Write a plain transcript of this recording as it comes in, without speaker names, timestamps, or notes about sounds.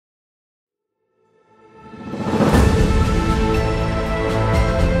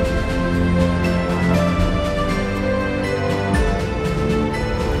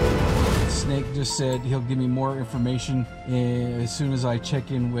more information as soon as I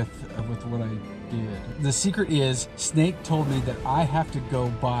check in with what I did. The secret is, Snake told me that I have to go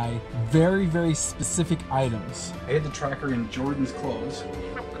buy very, very specific items. I hid the tracker in Jordan's clothes.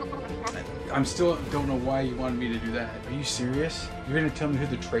 I'm still don't know why you wanted me to do that. Are you serious? You're gonna tell me who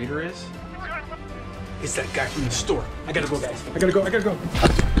the traitor is? It's that guy from the store. I gotta go, guys. I gotta go.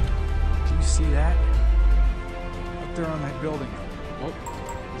 Do you see that? Up there on that building. Oh,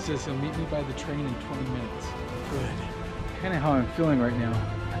 it says he'll meet me by the train in 20 minutes. Good. Kinda how I'm feeling right now.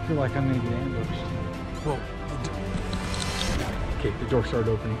 I feel like I'm gonna get ambushed. Whoa. Okay, the door started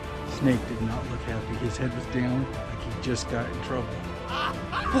opening. Snake did not look happy. His head was down like he just got in trouble.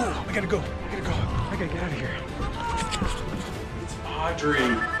 Oh, I gotta go. I gotta get out of here. It's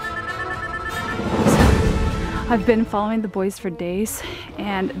Audrey. I've been following the boys for days,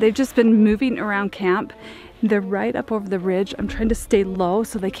 and they've just been moving around camp. They're right up over the ridge. I'm trying to stay low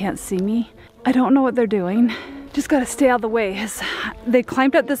so they can't see me. I don't know what they're doing. Just gotta stay out of the way. They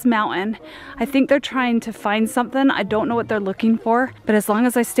climbed up this mountain. I think they're trying to find something. I don't know what they're looking for, but as long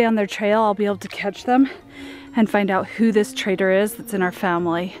as I stay on their trail, I'll be able to catch them and find out who this traitor is that's in our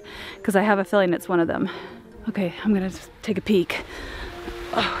family, because I have a feeling it's one of them. Okay, I'm gonna just take a peek.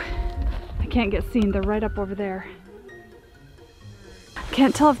 Oh, I can't get seen. They're right up over there.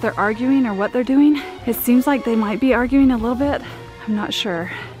 Can't tell if they're arguing or what they're doing. It seems like they might be arguing a little bit. I'm not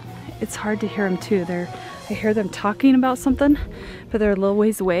sure. It's hard to hear them too. I hear them talking about something, but they're a little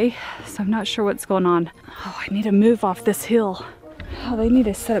ways away, so I'm not sure what's going on. Oh, I need to move off this hill. Oh, they need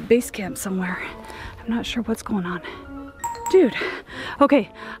to set up base camp somewhere. I'm not sure what's going on. Dude, okay,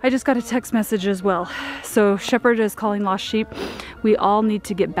 I just got a text message as well. So Shepherd is calling lost sheep. We all need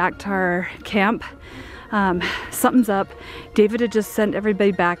to get back to our camp. Something's up. David had just sent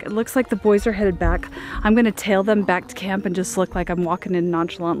everybody back. It looks like the boys are headed back. I'm gonna tail them back to camp and just look like I'm walking in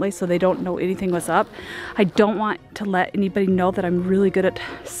nonchalantly so they don't know anything was up. I don't want to let anybody know that I'm really good at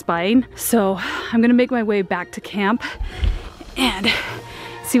spying. So I'm gonna make my way back to camp and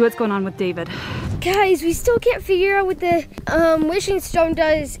see what's going on with David. Guys, we still can't figure out what the wishing stone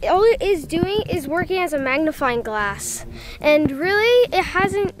does. All it is doing is working as a magnifying glass. And really, it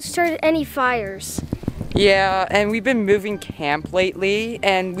hasn't started any fires. Yeah, and we've been moving camp lately,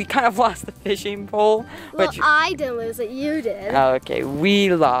 and we kind of lost the fishing pole. Well, I didn't lose it, you did. Okay,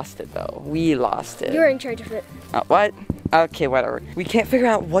 we lost it though. We lost it. You're in charge of it. What? Okay, whatever. We can't figure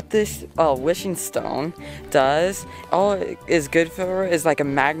out what this wishing stone does. All it is good for is like a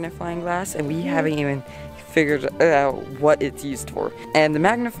magnifying glass, and we haven't even figured out what it's used for. And the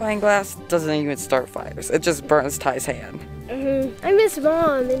magnifying glass doesn't even start fires. It just burns Ty's hand. I miss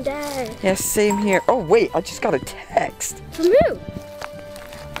Mom and Dad. Yeah, same here. Oh wait, I just got a text. From who?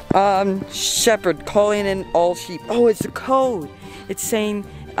 Shepherd calling in all sheep. Oh, it's a code. It's saying,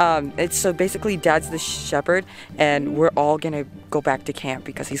 it's so basically Dad's the shepherd, and we're all gonna go back to camp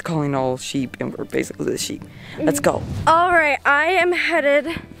because he's calling all sheep, and we're basically the sheep. Let's go. All right, I am headed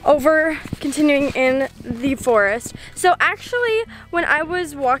over, continuing in the forest. So actually, when I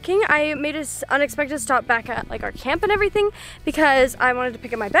was walking, I made an unexpected stop back at like our camp and everything because I wanted to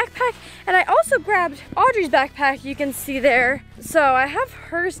pick up my backpack, and I also grabbed Audrey's backpack, you can see there. So I have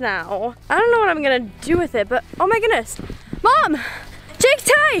hers now. I don't know what I'm gonna do with it, but oh my goodness. Mom! Jake,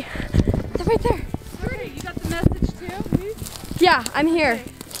 Ty! They're right there. Alright, you got the message too? Yeah, I'm here.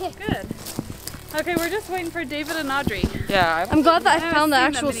 Okay. Good. Okay, we're just waiting for David and Audrey. Yeah. I'm glad that I found the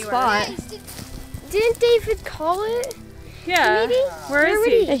haven't actual seen them anywhere. spot. Didn't David call it? Yeah. Maybe? Where is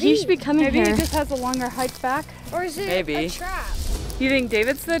he? Yeah, he should be coming Maybe here. he just has a longer hike back. Or is it Maybe. a trap? You think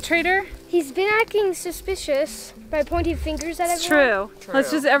David's the traitor? He's been acting suspicious by pointing fingers at It's everyone. true.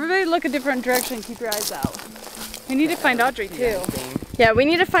 Let's just everybody look a different direction. Keep your eyes out. We need to find Audrey too. Yeah, we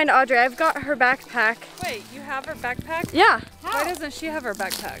need to find Audrey. I've got her backpack. Wait, you have her backpack? Yeah, Why doesn't she have her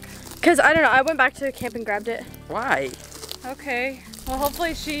backpack? because I don't know. I went back to the camp and grabbed it. Why? Okay. Well,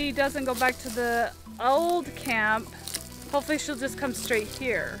 hopefully she doesn't go back to the old camp. Hopefully she'll just come straight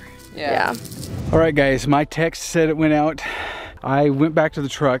here. Yeah. All right, guys, my text said it went out. I went back to the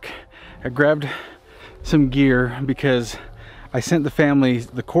truck. I grabbed some gear because I sent the family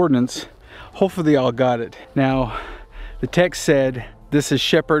the coordinates. Hopefully they all got it. Now, the text said, this is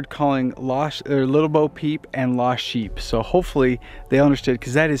Shepherd calling Little Bo Peep and lost sheep. So hopefully they understood,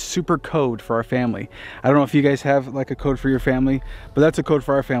 because that is super code for our family. I don't know if you guys have like a code for your family, but that's a code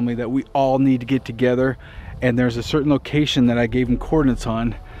for our family that we all need to get together. And there's a certain location that I gave them coordinates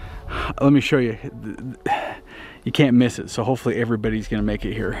on. Let me show you. You can't miss it. So hopefully everybody's gonna make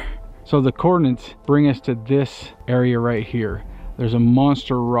it here. So the coordinates bring us to this area right here. There's a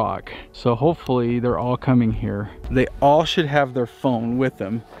monster rock. So hopefully they're all coming here. They all should have their phone with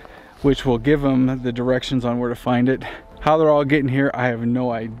them. which will give them the directions on where to find it. How they're all getting here, I have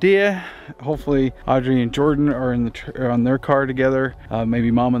no idea. Hopefully Audrey and Jordan are on their car together. Maybe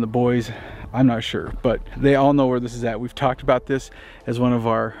mom and the boys, I'm not sure, but they all know where this is at. We've talked about this as one of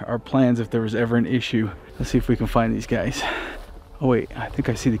our plans if there was ever an issue. Let's see if we can find these guys. Oh wait, I think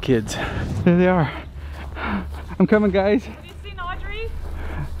I see the kids. There they are. I'm coming, guys. Have you seen Audrey?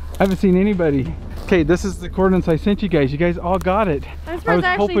 I haven't seen anybody. Okay, this is the coordinates I sent you guys. You guys all got it. I'm surprised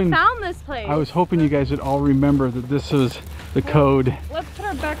I actually found this place. I was hoping you guys would all remember that this was the code. Let's put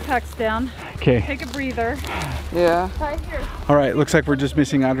our backpacks down. Okay. Take a breather. Yeah. Right here. All right, looks like we're just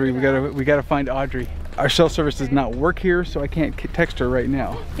missing Audrey. We gotta find Audrey. Our cell service does not work here, so I can't text her right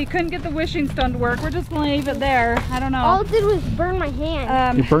now. He couldn't get the wishing stone to work. We're just gonna leave it there. I don't know. All it did was burn my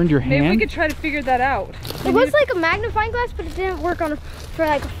hand. You burned your hand? Maybe we could try to figure that out. It was like a magnifying glass, but it didn't work for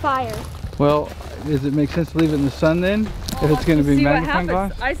like a fire. Well, does it make sense to leave it in the sun then? If it's gonna be See what magnifying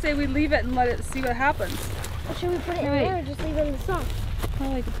happens. glass? I say we leave it and let it see what happens. Or should we put it in there or just leave it in the sun?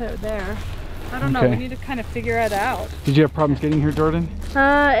 Probably could put it there. I don't know. Okay. We need to kind of figure it out. Did you have problems getting here, Jordan?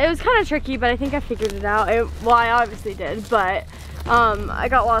 It was kind of tricky, but I think I figured it out. Well, I obviously did, but I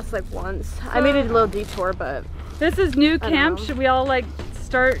got lost like once. I made a little detour, but This is new camp. know. Should we all like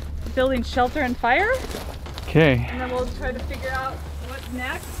start building shelter and fire? Okay. And then we'll try to figure out what's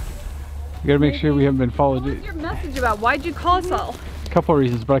next. We gotta make sure we haven't been followed. What was your message about? Why'd you call us all? A couple of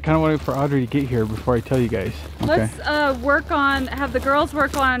reasons, but I kind of wanted for Audrey to get here before I tell you guys. Okay. Let's have the girls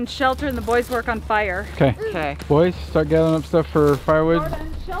work on shelter and the boys work on fire. Okay. Okay. Boys, start gathering up stuff for firewood.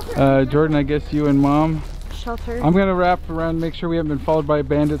 Jordan, I guess you and mom. shelter. I'm gonna wrap around, make sure we haven't been followed by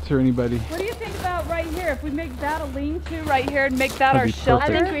bandits or anybody. What do you think about right here? If we make that a lean-to right here and make that That'd our be shelter?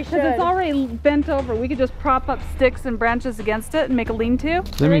 perfect. I think we Because should. it's already bent over. We could just prop up sticks and branches against it and make a lean-to.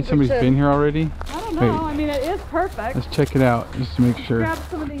 Does that mean somebody's been here already? I don't know. Wait. I mean, it is perfect. Let's check it out just to make sure. Grab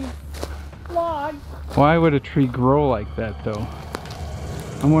some of these logs. Why would a tree grow like that though?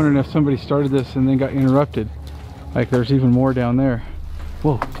 I'm wondering if somebody started this and then got interrupted. Like there's even more down there.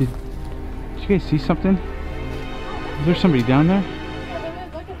 Whoa, did you guys see something? Is there somebody down there? Yeah, there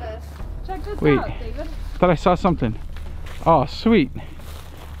is. Look at this. Check this Wait. out, David. Thought I saw something. Oh, sweet.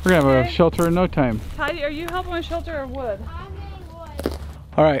 We're gonna have a Okay. shelter in no time. Heidi, are you helping with shelter or wood?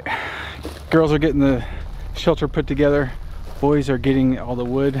 All right, girls are getting the shelter put together. Boys are getting all the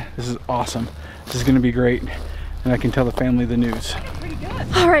wood. This is awesome. This is gonna be great. And I can tell the family the news. Pretty good.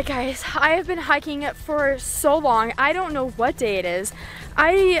 Alright guys, I have been hiking for so long. I don't know what day it is.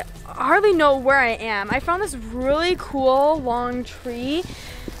 I hardly know where I am. I found this really cool long tree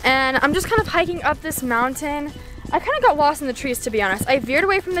and I'm just kind of hiking up this mountain. I kind of got lost in the trees, to be honest. I veered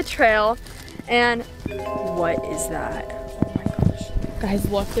away from the trail and what is that? Oh my gosh. Guys,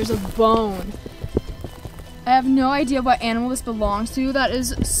 look, there's a bone. I have no idea what animal this belongs to. That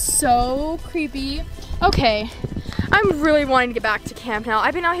is so creepy. Okay, I'm really wanting to get back to camp now.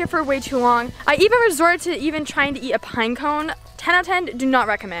 I've been out here for way too long. I even resorted to even trying to eat a pine cone. 10 out of 10, do not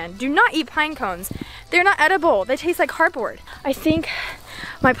recommend. Do not eat pine cones. They're not edible. They taste like cardboard. I think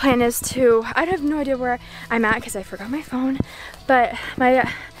my plan is to, I have no idea where I'm at because I forgot my phone, but my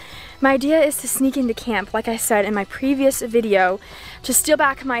idea is to sneak into camp, like I said in my previous video, to steal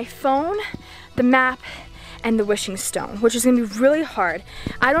back my phone, the map, and the wishing stone, which is gonna be really hard.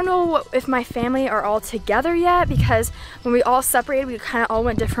 I don't know if my family are all together yet because when we all separated, we kind of all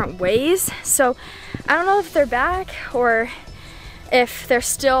went different ways. So I don't know if they're back or if they're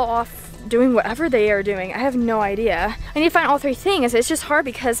still off doing whatever they are doing. I have no idea. I need to find all three things. It's just hard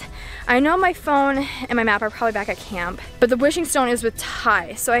because I know my phone and my map are probably back at camp, but the wishing stone is with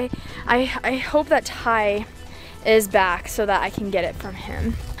Ty. So I hope that Ty is back so that I can get it from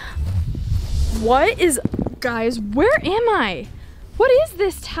him. What is, guys, where am I? What is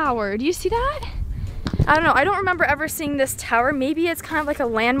this tower? Do you see that? I don't know, I don't remember ever seeing this tower. Maybe it's kind of like a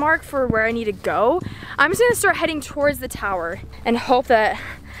landmark for where I need to go. I'm just gonna start heading towards the tower and hope that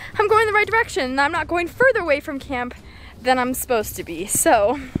I'm going the right direction and I'm not going further away from camp than I'm supposed to be.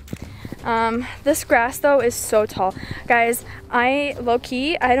 So, this grass though is so tall. Guys,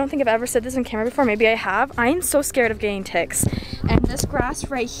 low-key, I don't think I've ever said this on camera before, maybe I have. I'm so scared of getting ticks. And this grass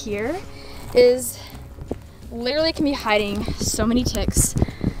right here is literally can be hiding so many ticks.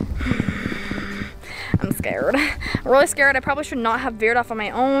 I'm scared. I'm really scared. I probably should not have veered off on my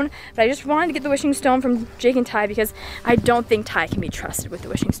own, but I just wanted to get the wishing stone from Jake and Ty because I don't think Ty can be trusted with the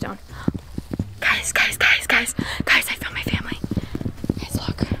wishing stone. Guys, I found my family. Guys,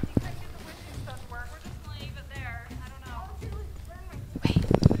 look.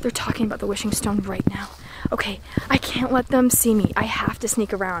 Wait, they're talking about the wishing stone right now. Okay, I can't let them see me. I have to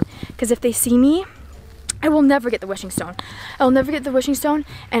sneak around because if they see me, I will never get the wishing stone. I'll never get the wishing stone,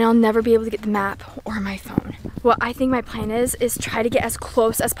 and I'll never be able to get the map or my phone. What I think my plan is try to get as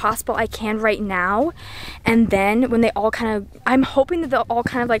close as possible I can right now, and then when they all kind of, I'm hoping that they'll all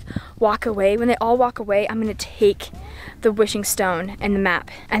kind of like walk away. When they all walk away, I'm gonna take the wishing stone and the map,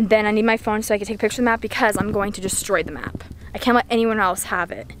 and then I need my phone so I can take a picture of the map because I'm going to destroy the map. I can't let anyone else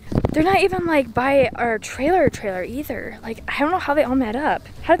have it. They're not even like by our trailer either. Like, I don't know how they all met up.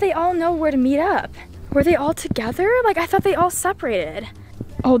 How did they all know where to meet up? Were they all together? Like, I thought they all separated.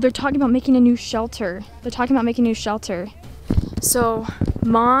 Oh, they're talking about making a new shelter. They're talking about making a new shelter. So,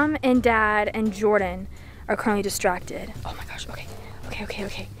 Mom and Dad and Jordan are currently distracted. Oh my gosh, okay.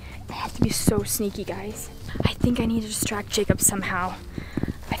 I have to be so sneaky, guys. I think I need to distract Jacob somehow.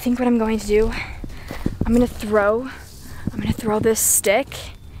 I think what I'm going to do, I'm gonna throw this stick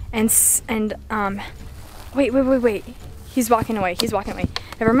and wait. He's walking away.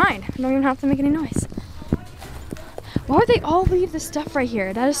 Never mind, I don't even have to make any noise. Why would they all leave the stuff right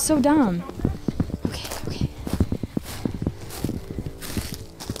here? That is so dumb.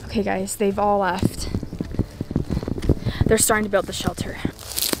 Okay guys, they've all left. They're starting to build the shelter.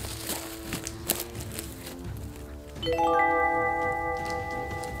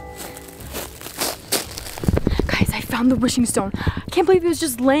 Guys, I found the wishing stone. I can't believe it was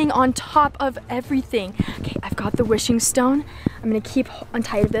just laying on top of everything. Okay, I've got the wishing stone. I'm gonna keep on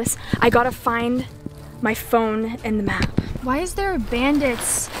tight of this. I gotta find my phone and the map. Why is there a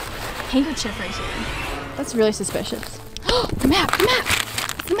Bandits handkerchief right here? That's really suspicious. The map!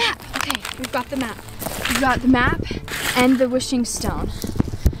 Okay, we've got the map. We've got the map and the wishing stone.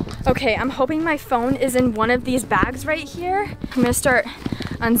 Okay, I'm hoping my phone is in one of these bags right here. I'm gonna start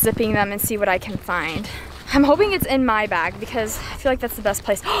unzipping them and see what I can find. I'm hoping it's in my bag because I feel like that's the best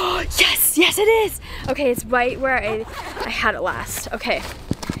place. Oh, yes, it is. Okay, it's right where I had it last. Okay,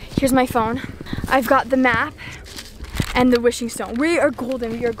 here's my phone. I've got the map and the wishing stone. We are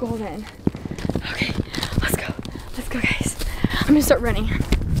golden. Okay, let's go guys. I'm gonna start running.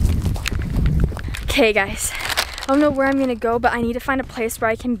 Okay guys, I don't know where I'm gonna go, but I need to find a place where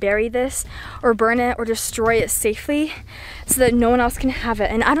I can bury this or burn it or destroy it safely so that no one else can have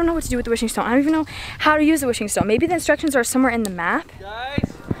it. And I don't know what to do with the wishing stone. I don't even know how to use the wishing stone. Maybe the instructions are somewhere in the map.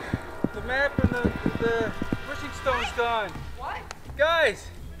 Guys, the map and the wishing stone's gone. What? Guys,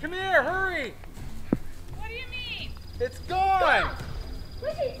 come here, hurry. What do you mean? It's gone.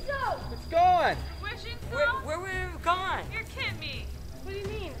 Wishing stone! It's gone. Wishing stone? Where were you gone? You're kidding me. What do you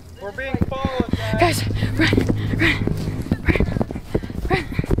mean? We're being followed, guys. Guys, run.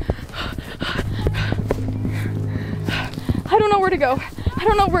 I don't know where to go.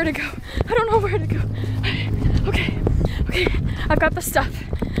 Okay. I've got the stuff.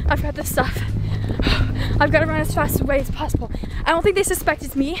 I've got to run as fast away as possible. I don't think they suspect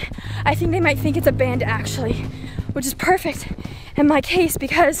it's me. I think they might think it's a bandit actually, which is perfect in my case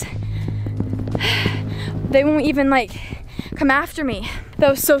because they won't even like come after me. That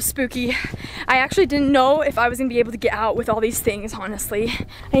was so spooky. I actually didn't know if I was gonna be able to get out with all these things, honestly.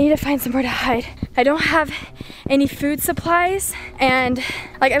 I need to find somewhere to hide. I don't have any food supplies and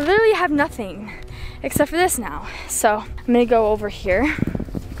like I literally have nothing except for this now. So I'm gonna go over here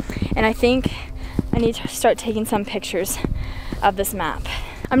and I think I need to start taking some pictures of this map.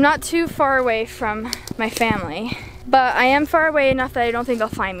 I'm not too far away from my family, but I am far away enough that I don't think they'll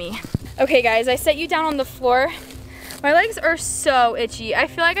find me. Okay guys, I set you down on the floor. My legs are so itchy. I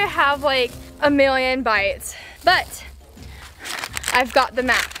feel like I have like a million bites, but I've got the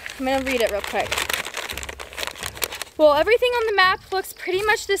map. I'm gonna read it real quick. Well, everything on the map looks pretty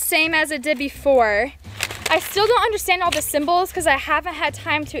much the same as it did before. I still don't understand all the symbols because I haven't had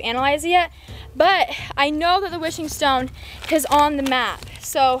time to analyze it yet, but I know that the wishing stone is on the map.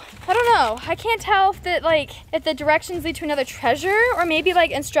 So I don't know. I can't tell if if the directions lead to another treasure or maybe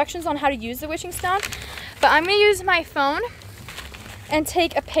like instructions on how to use the wishing stone. But I'm gonna use my phone and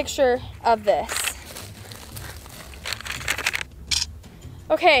take a picture of this.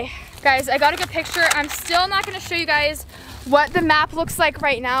 Okay, guys, I got a good picture. I'm still not gonna show you guys what the map looks like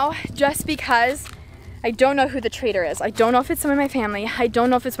right now just because I don't know who the traitor is. I don't know if it's someone in my family. I don't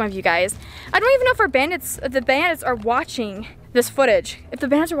know if it's one of you guys. I don't even know if the bandits are watching this footage. If the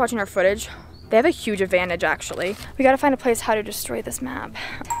bandits are watching our footage, they have a huge advantage actually. We gotta find a place how to destroy this map.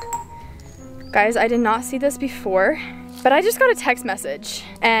 Guys, I did not see this before, but I just got a text message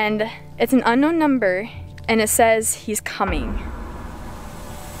and it's an unknown number and it says he's coming.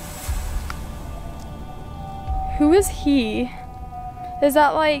 Who is he? Is that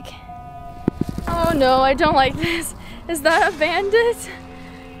like, oh no, I don't like this. Is that a bandit?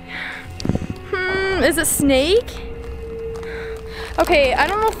 Is it Snake? Okay, I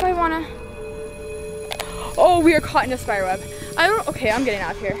don't know if I wanna. Oh, we are caught in a spider web. Okay, I'm getting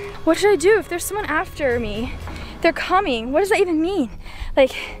out of here. What should I do if there's someone after me? They're coming. What does that even mean?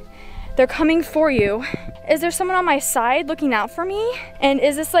 Like, they're coming for you. Is there someone on my side looking out for me? And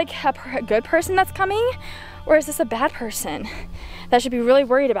is this like a good person that's coming? Or is this a bad person that I should be really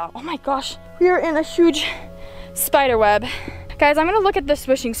worried about? Oh my gosh, we are in a huge spider web. Guys, I'm gonna look at this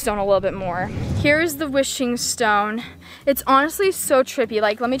wishing stone a little bit more. Here's the wishing stone. It's honestly so trippy.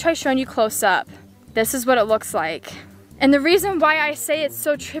 Like, let me try showing you close up. This is what it looks like. And the reason why I say it's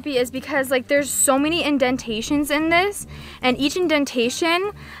so trippy is because like there's so many indentations in this, and each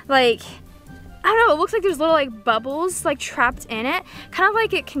indentation, like, I don't know, it looks like there's little like bubbles like trapped in it. Kind of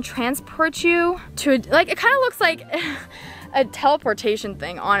like it can transport you to, like, it kind of looks like a teleportation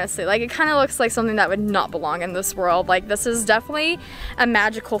thing, honestly. Like, it kind of looks like something that would not belong in this world. Like, this is definitely a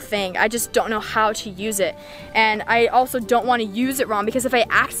magical thing. I just don't know how to use it. And I also don't want to use it wrong, because if I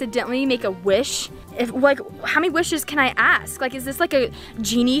accidentally make a wish, like, how many wishes can I ask? Like, is this like a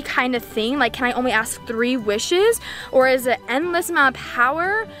genie kind of thing? Like, can I only ask 3 wishes? Or is it endless amount of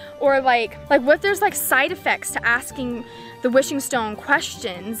power? Or like what if there's like side effects to asking the wishing stone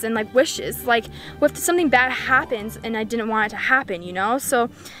questions and like wishes? Like, what if something bad happens and I didn't want it to happen, you know? So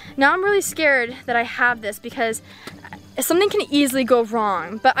now I'm really scared that I have this, because something can easily go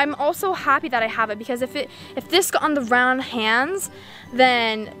wrong. But I'm also happy that I have it, because if this got on the wrong hands,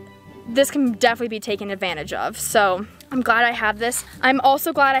 then this can definitely be taken advantage of. So I'm glad I have this. I'm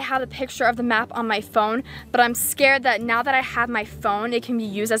also glad I have a picture of the map on my phone, but I'm scared that now that I have my phone, it can be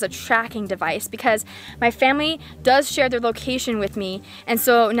used as a tracking device, because my family does share their location with me. And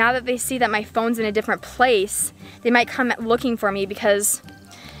so now that they see that my phone's in a different place, they might come looking for me because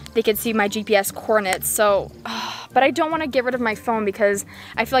they could see my GPS coordinates. So, but I don't want to get rid of my phone, because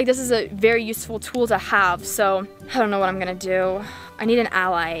I feel like this is a very useful tool to have. So I don't know what I'm gonna do. I need an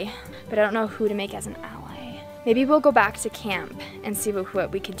ally, but I don't know who to make as an ally. Maybe we'll go back to camp and see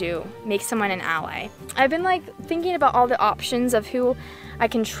what we could do. Make someone an ally. I've been like thinking about all the options of who I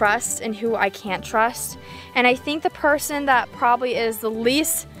can trust and who I can't trust. And I think the person that probably is the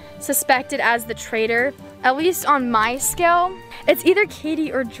least suspected as the traitor, at least on my scale, it's either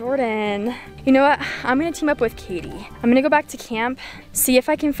Katie or Jordan. You know what? I'm gonna team up with Katie. I'm gonna go back to camp, see if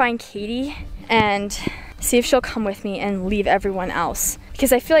I can find Katie, and see if she'll come with me and leave everyone else.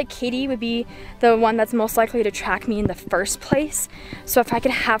 Because I feel like Katie would be the one that's most likely to track me in the first place. So if I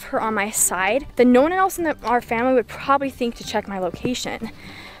could have her on my side, then no one else in our family would probably think to check my location.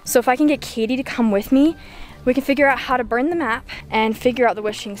 So if I can get Katie to come with me, we can figure out how to burn the map and figure out the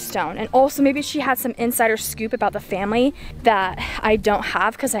wishing stone. And also maybe she had some insider scoop about the family that I don't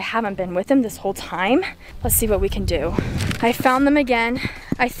have, because I haven't been with them this whole time. Let's see what we can do. I found them again.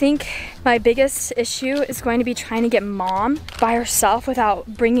 I think my biggest issue is going to be trying to get Mom by herself without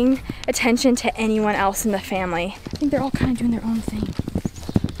bringing attention to anyone else in the family. I think they're all kind of doing their own thing.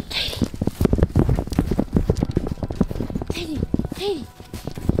 Katie! Katie!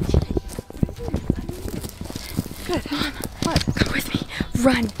 Good. Mom, What? come with me.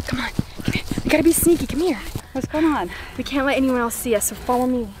 Run. Come on. Come here. We gotta be sneaky. Come here. What's going on? We can't let anyone else see us, so follow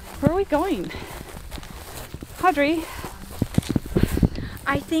me. Where are we going? Audrey.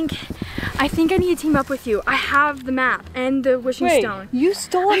 I think I need to team up with you. I have the map and the wishing stone. You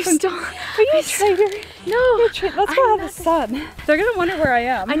stole it from... Are you a traitor? No. Let's go have the sun. They're gonna wonder where I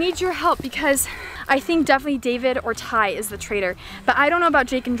am. I need your help, because I think definitely David or Ty is the traitor. But I don't know about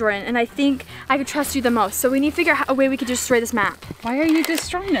Jake and Jordan, and I think I could trust you the most. So we need to figure out a way we could destroy this map. Why are you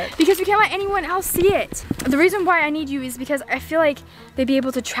destroying it? Because we can't let anyone else see it. The reason why I need you is because I feel like they'd be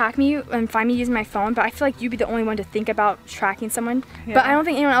able to track me and find me using my phone, but I feel like you'd be the only one to think about tracking someone. Yeah. But I don't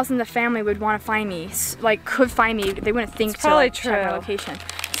think anyone else in the family would want to find me, like could find me. They wouldn't think to like, check my location.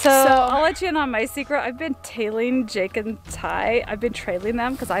 So I'll let you in on my secret. I've been tailing Jake and Ty. I've been trailing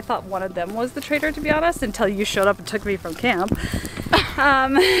them because I thought one of them was the traitor, to be honest, until you showed up and took me from camp.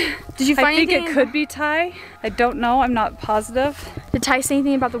 Did you find I think anything? it could be Ty. I don't know. I'm not positive. Did Ty say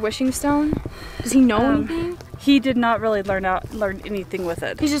anything about the wishing stone? Does he know anything? He did not really learn anything with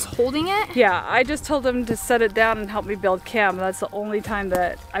it. He's just holding it? Yeah, I just told him to set it down and help me build camp. That's the only time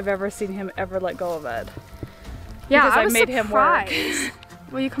that I've ever seen him ever let go of it. Yeah, because I was made him work. surprised.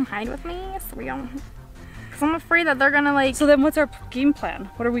 Will you come hide with me? Because I'm afraid that they're gonna like... So then what's our game plan?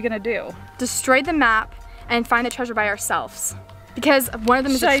 What are we gonna do? Destroy the map and find the treasure by ourselves. Because one of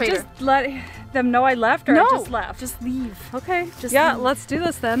them is a traitor. Should I just let them know I left, or no, I just left? Just leave. Okay, Just yeah, leave. let's do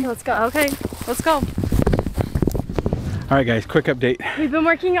this then. Okay, let's go. Okay, let's go. All right, guys, quick update. We've been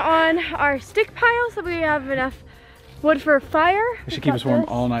working on our stick pile so we have enough wood for a fire. It should keep us warm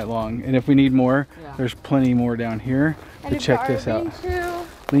all night long. And if we need more, there's plenty more down here. And to check this out.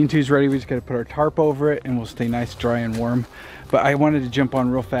 Lean-to's ready. We just got to put our tarp over it and we'll stay nice, dry, and warm. But I wanted to jump on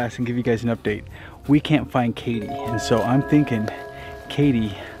real fast and give you guys an update. We can't find Katie, and so I'm thinking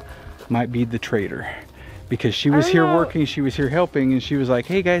Katie might be the traitor, because she was here working, she was here helping, and she was like,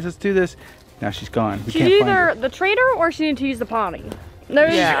 hey guys, let's do this. Now she's gone. We can't find her. She's either the traitor or she needs to use the potty.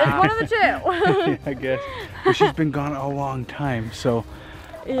 It's one of the two. Yeah, I guess. But she's been gone a long time, so.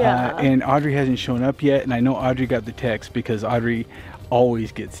 Yeah. And Audrey hasn't shown up yet, and I know Audrey got the text because Audrey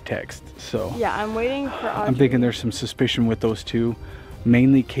always gets text. So. Yeah, I'm waiting for Audrey. I'm thinking there's some suspicion with those two,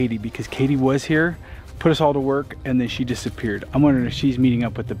 mainly Katie, because Katie was here, put us all to work, and then she disappeared. I'm wondering if she's meeting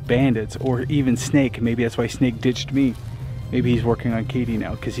up with the Bandits or even Snake. Maybe that's why Snake ditched me. Maybe he's working on Katie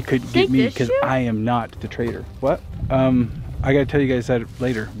now because he couldn't get me because I am not the traitor. What? I gotta tell you guys that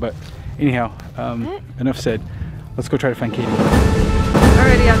later, but anyhow, enough said. Let's go try to find Katie.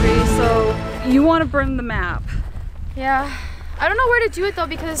 Alrighty, Audrey, so you want to burn the map. Yeah. I don't know where to do it though,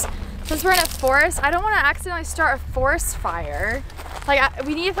 because since we're in a forest, I don't want to accidentally start a forest fire. Like,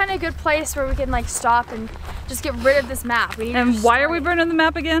 we need to find a good place where we can like stop and just get rid of this map. And why are we burning the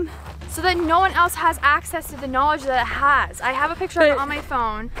map again? So that no one else has access to the knowledge that it has. I have a picture of it on my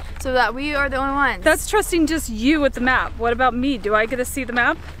phone so that we are the only ones. That's trusting just you with the map. What about me? Do I get to see the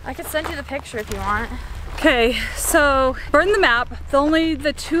map? I could send you the picture if you want. Okay, so burn the map. Only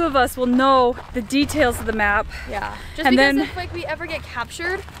the two of us will know the details of the map. Yeah. Just and because if like we ever get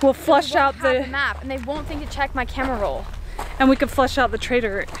captured, we'll flush out the map, and they won't think to check my camera roll. And we could flush out the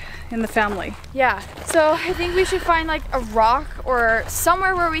traitor in the family. Yeah. So I think we should find like a rock or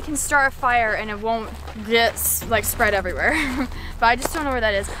somewhere where we can start a fire and it won't get like spread everywhere. But I just don't know where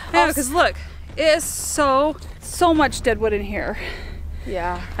that is. Yeah, because look, it is so much dead wood in here.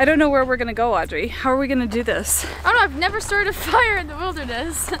 Yeah. I don't know where we're gonna go, Audrey. How are we gonna do this? I don't know, I've never started a fire in the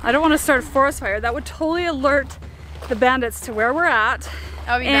wilderness. I don't want to start a forest fire. That would totally alert the bandits to where we're at.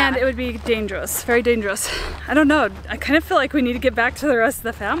 And it would be dangerous, very dangerous. I don't know, I kind of feel like we need to get back to the rest of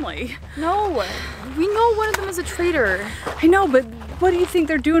the family. No, we know one of them is a traitor. I know, but what do you think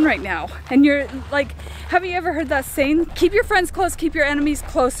they're doing right now? And you're like, have you ever heard that saying? Keep your friends close, keep your enemies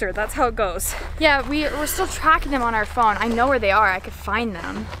closer. That's how it goes. Yeah, we're still tracking them on our phone. I know where they are, I could find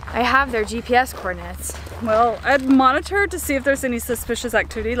them. I have their GPS coordinates. Well, I'd monitor to see if there's any suspicious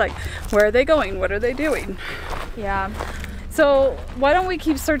activity, like where are they going, what are they doing? Yeah. So why don't we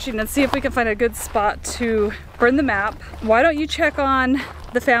keep searching and see if we can find a good spot to burn the map. Why don't you check on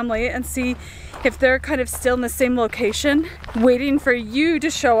the family and see if they're kind of still in the same location, waiting for you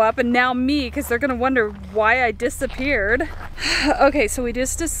to show up, and now me, because they're gonna wonder why I disappeared. Okay, so we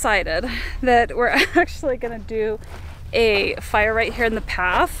just decided that we're actually gonna do a fire right here in the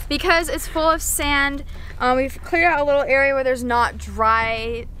path. Because it's full of sand, we've cleared out a little area where there's not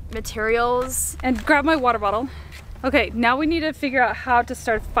dry materials. And grab my water bottle. Okay, now we need to figure out how to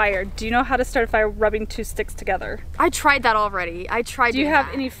start a fire. Do you know how to start a fire rubbing two sticks together? I tried that already. Do you have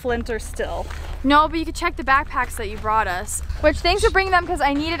any flint or still? No, but you could check the backpacks that you brought us. Which, thanks for bringing them because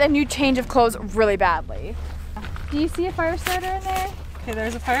I needed a new change of clothes really badly. Do you see a fire starter in there? Okay,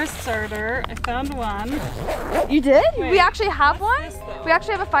 there's a fire starter. I found one. You did? Wait, we actually have one? This, we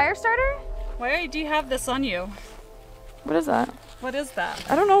actually have a fire starter? Why do you have this on you? What is that? What is that?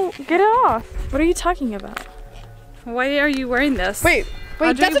 I don't know. Get it off. What are you talking about? Why are you wearing this? Wait,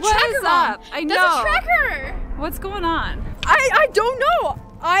 Audrey, that's a tracker, Mom. I know. That's a tracker. What's going on? I don't know.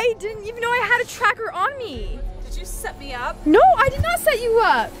 I didn't even know I had a tracker on me. Did you set me up? No, I did not set you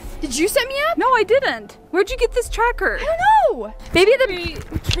up. Did you set me up? No, I didn't. Where'd you get this tracker? I don't know. Maybe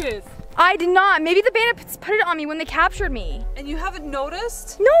the truth. I did not. Maybe the bandits put it on me when they captured me. And you haven't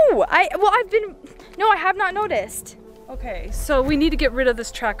noticed? No, I have not noticed. Okay, so we need to get rid of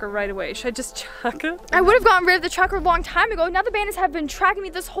this tracker right away. Should I just chuck it? I would have gotten rid of the tracker a long time ago. Now the bandits have been tracking me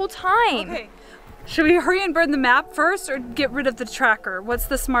this whole time. Okay. Should we hurry and burn the map first or get rid of the tracker? What's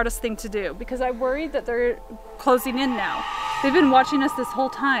the smartest thing to do? Because I'm worried that they're closing in now. They've been watching us this whole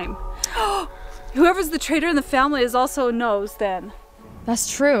time. Whoever's the traitor in the family is also knows then.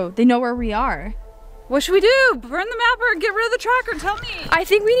 That's true. They know where we are. What should we do? Burn the map or get rid of the tracker? Tell me. I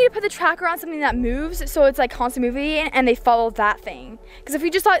think we need to put the tracker on something that moves, so it's like constantly moving and they follow that thing. Because if we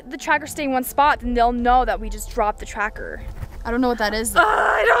just let the tracker stay in one spot, then they'll know that we just dropped the tracker. I don't know what that is though.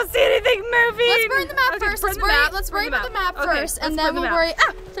 I don't see anything moving. Let's burn the map first. Let's worry about the map first, and then we'll worry.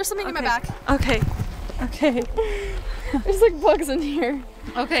 Ah, there's something in my back. Okay. Okay. There's like bugs in here.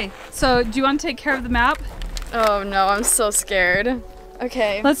 Okay. So do you want to take care of the map? Oh no, I'm so scared.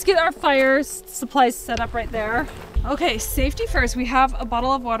 Okay. Let's get our fire supplies set up right there. Okay, safety first. We have a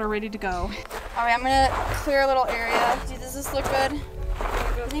bottle of water ready to go. All right, I'm gonna clear a little area. Does this look good?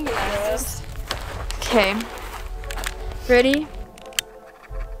 I think it does. Okay. Ready?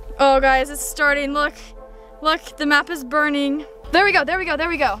 Oh guys, it's starting. Look, the map is burning. There we go.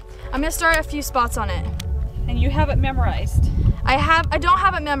 I'm gonna start a few spots on it. And you have it memorized. I don't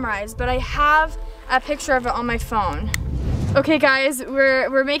have it memorized, but I have a picture of it on my phone. Okay guys,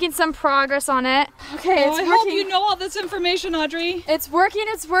 we're making some progress on it. Okay, it's I working. hope you know all this information, Audrey. It's working.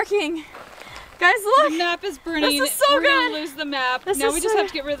 Guys, look. The map is burning. This is so We're gonna good. lose the map. This Now is we just so have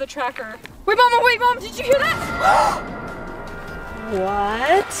to get rid of the tracker. Wait, Mom, did you hear that?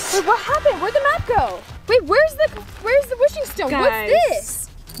 What? Wait, what happened? Where'd the map go? Wait, where's the wishing stone? Guys. What's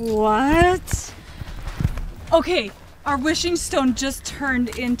this? What? Okay, our wishing stone just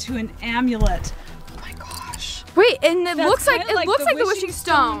turned into an amulet. Oh my gosh. Wait, and it looks like kinda the wishing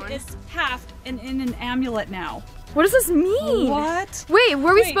stone. is half and in an amulet now. What does this mean? What? Wait,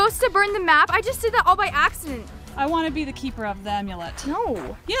 were we Wait. supposed to burn the map? I just did that all by accident. I want to be the keeper of the amulet.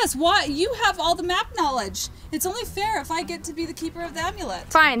 No. Yes, why? You have all the map knowledge. It's only fair if I get to be the keeper of the amulet.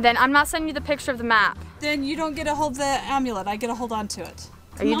 Fine, then I'm not sending you the picture of the map. Then you don't get to hold the amulet. I get to hold on to it.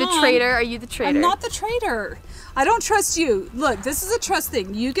 Are you the Come on. traitor? Are you the traitor? I'm not the traitor. I don't trust you. Look, this is a trust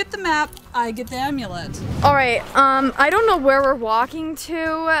thing. You get the map, I get the amulet. All right, I don't know where we're walking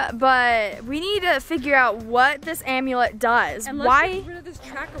to, but we need to figure out what this amulet does. And let's why? get rid of this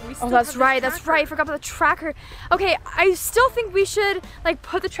tracker. We still Oh, that's have this right. tracker. I forgot about the tracker. Okay, I still think we should like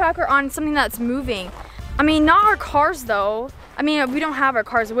put the tracker on something that's moving. I mean, not our cars though. I mean, we don't have our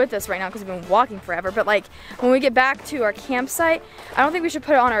cars with us right now because we've been walking forever, but like when we get back to our campsite, I don't think we should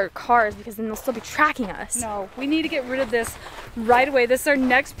put it on our cars because then they'll still be tracking us. No, we need to get rid of this right away. This is our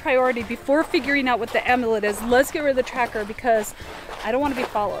next priority before figuring out what the amulet is. Let's get rid of the tracker because I don't want to be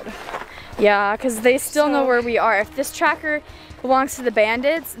followed. Yeah, because they still know So- where we are. If this tracker belongs to the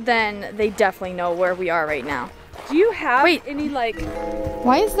bandits, then they definitely know where we are right now. Do you have Wait. any like...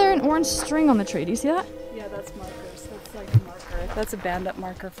 Why is there an orange string on the tree? Do you see that? Yeah, that's markers. That's like a marker. That's a bandit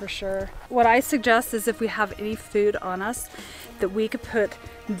marker for sure. What I suggest is if we have any food on us, that we could put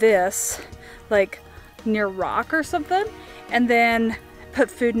this like near rock or something, and then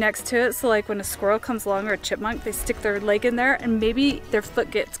put food next to it. So like when a squirrel comes along or a chipmunk, they stick their leg in there and maybe their foot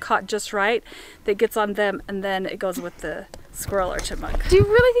gets caught just right, that gets on them, and then it goes with the squirrel or chipmunk. Do you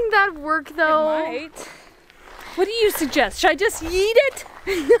really think that'd work though? It might. What do you suggest? Should I just yeet it?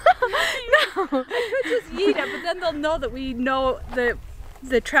 No. I could just yeet it, but then they'll know that we know that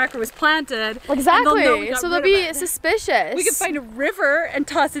the tracker was planted. and they'll know we Exactly. got So they'll rid of be it. suspicious. We could find a river and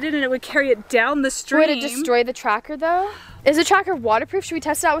toss it in and it would carry it down the stream. Would it destroy the tracker though? Is the tracker waterproof? Should we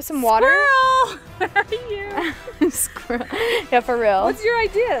test it out with some water? Squirrel! Where are you? Squirrel. Yeah, for real. What's your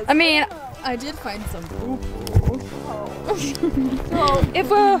idea? I mean, I did find some poo-poo. So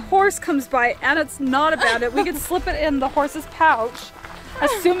if a horse comes by and it's not a bandit, we could slip it in the horse's pouch,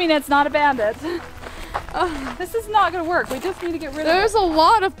 assuming it's not a bandit. This is not gonna work. We just need to get rid of There's it. a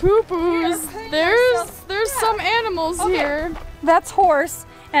lot of poo-poos. Here, hang There's yourself. some animals Okay. here. That's horse,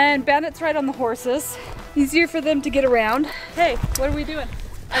 and bandits ride on the horses. Easier for them to get around. Hey, what are we doing?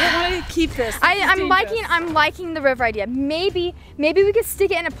 I don't want to keep this. I'm liking the river idea. Maybe we could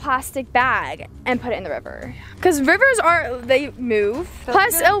stick it in a plastic bag and put it in the river. Because rivers they move. That's a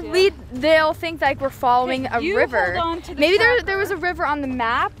Plus good idea. they'll think like we're following Okay, a you river. hold on to the Maybe tracker. there was a river on the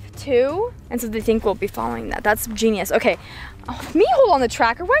map too. And so they think we'll be following that. That's genius. Okay. Oh, me hold on the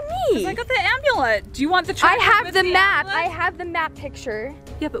tracker. Why me? I got the amulet. Do you want the I tracker? have with the map. amulet? I have the map picture.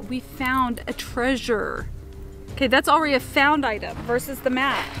 Yeah, but we found a treasure. Okay, that's already a found item versus the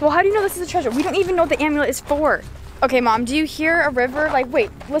map. Well, how do you know this is a treasure? We don't even know what the amulet is for. Okay, Mom, do you hear a river? Like, wait,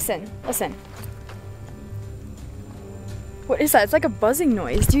 listen. What is that? It's like a buzzing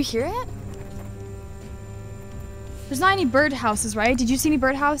noise. Do you hear it? There's not any bird houses, right? Did you see any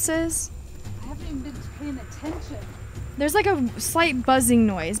bird houses? I haven't even been paying attention. There's like a slight buzzing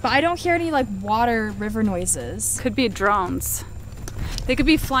noise, but I don't hear any like water river noises. Could be drones. They could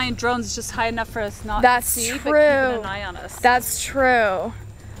be flying drones just high enough for us not That's to see, but true. keeping an eye on us. That's true.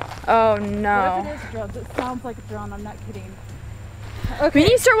 Oh What no. if it is a drone? It sounds like a drone, I'm not kidding. We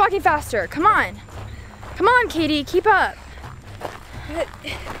need to start walking faster. Come on. Come on, Katie, keep up.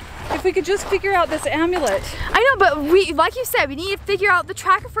 If we could just figure out this amulet. I know, but like you said, we need to figure out the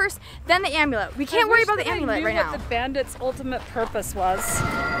tracker first, then the amulet. We can't worry about the amulet right now. What the bandit's ultimate purpose was.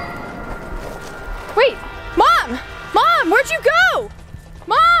 Wait, Mom! Mom, where'd you go?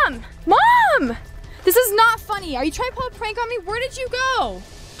 Mom! Mom! This is not funny. Are you trying to pull a prank on me? Where did you go?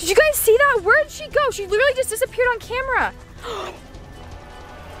 Did you guys see that? Where did she go? She literally just disappeared on camera.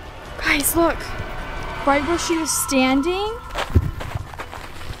 Guys, look. Right where she was standing.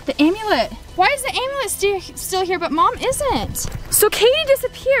 The amulet. Why is the amulet still here, but Mom isn't? So Katie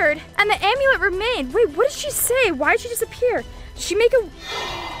disappeared and the amulet remained. Wait, what did she say? Why did she disappear? Did she make a...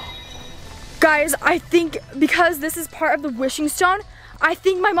 Guys, I think because this is part of the wishing stone, I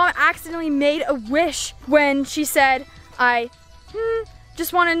think my mom accidentally made a wish when she said, I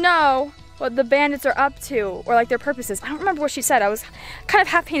just want to know what the bandits are up to, or like their purposes. I don't remember what she said. I was kind of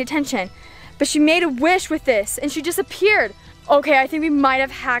half paying attention. But she made a wish with this and she disappeared. Okay, I think we might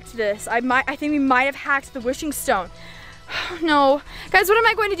have hacked this. I think we might have hacked the wishing stone. No. Guys, what am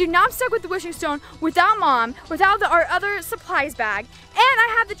I going to do? Now I'm stuck with the wishing stone, without mom, without our other supplies bag, and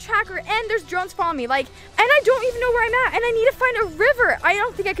I have the tracker, and there's drones following me. Like, and I don't even know where I'm at, and I need to find a river. I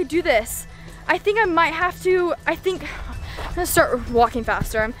don't think I could do this. I think I might have to, I'm gonna start walking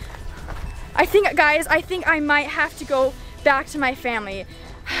faster. Guys, I think I might have to go back to my family,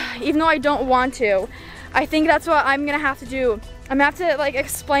 even though I don't want to. I think that's what I'm gonna have to do. I'm gonna have to like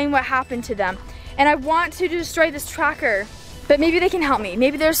explain what happened to them. And I want to destroy this tracker, but maybe they can help me.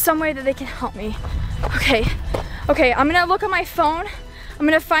 Maybe there's some way that they can help me. Okay, I'm gonna look on my phone. I'm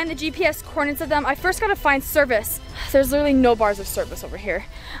gonna find the GPS coordinates of them. I first gotta find service. There's literally no bars of service over here.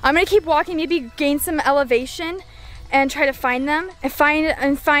 I'm gonna keep walking, maybe gain some elevation and try to find them and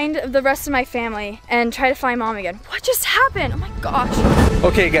find the rest of my family and try to find mom again. What just happened? Oh my gosh.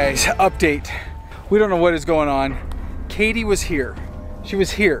 Okay guys, update. We don't know what is going on. Katie was here. She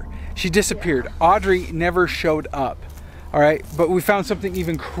was here. She disappeared. Yeah. Audrey never showed up. All right, but we found something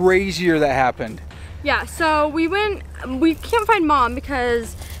even crazier that happened. Yeah, so we can't find mom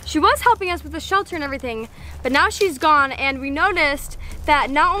because she was helping us with the shelter and everything, but now she's gone, and we noticed that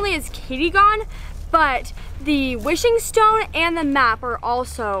not only is Katie gone, but the wishing stone and the map are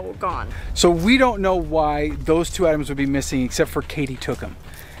also gone. So we don't know why those two items would be missing except for Katie took them.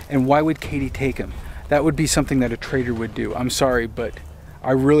 And why would Katie take them? That would be something that a traitor would do. I'm sorry, but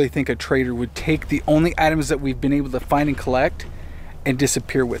I really think a traitor would take the only items that we've been able to find and collect and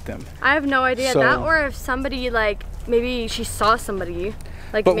disappear with them. I have no idea that, or if somebody like, maybe she saw somebody.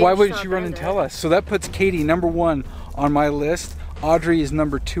 Like, but why wouldn't she run and tell us? So that puts Katie #1 on my list. Audrey is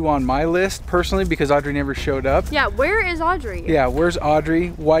 #2 on my list personally because Audrey never showed up. Yeah, where is Audrey? Yeah, where's Audrey?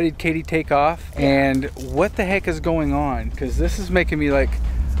 Why did Katie take off? And what the heck is going on? Because this is making me like,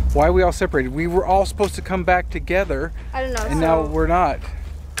 why are we all separated? We were all supposed to come back together. I don't know. And now we're not.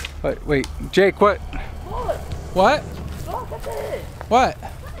 But wait, Jake, what? Look. What? Look at this. What?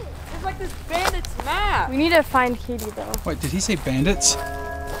 It's like this bandits map. We need to find Katie though. What, did he say bandits?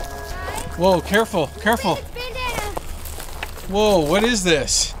 Whoa, careful, careful. Whoa, what is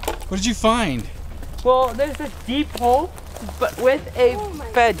this? What did you find? Well, there's this deep hole, but with a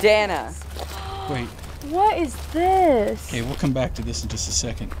bandana. Wait. What is this? Okay, we'll come back to this in just a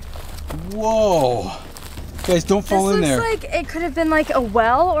second. Whoa. Guys, don't fall in there. This looks like it could have been like a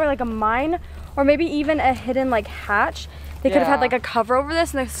well or like a mine or maybe even a hidden like hatch. They could have had like a cover over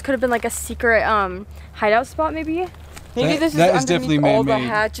this, and this could have been like a secret hideout spot maybe. Maybe this is underneath all the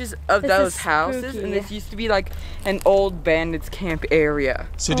hatches of those houses, and this used to be like an old bandits camp area.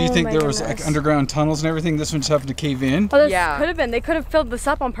 So do you think there was like underground tunnels and everything? This one just happened to cave in? Oh, this could have been. They could have filled this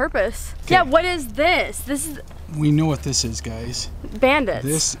up on purpose. Okay. Yeah, what is this? This is... We know what this is, guys. Bandits.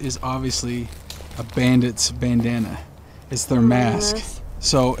 This is obviously a bandit's bandana. It's their mask.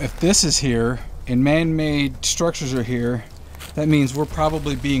 So if this is here and man-made structures are here, that means we're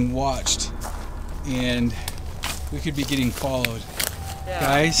probably being watched and we could be getting followed.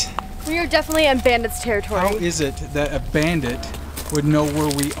 Guys, we are definitely in bandits territory. How is it that a bandit would know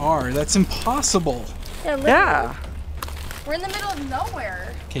where we are? That's impossible. Yeah. We're in the middle of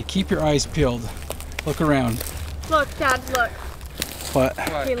nowhere. Okay, keep your eyes peeled. Look around. Look, Dad, look. What?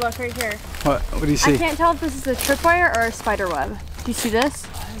 Okay, look right here. What do you see? I can't tell if this is a tripwire or a spider web. Do you see this?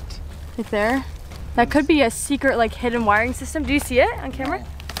 What? Right there. That could be a secret like hidden wiring system. Do you see it on camera?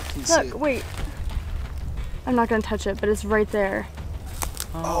 No. Look, wait. I'm not gonna touch it, but it's right there.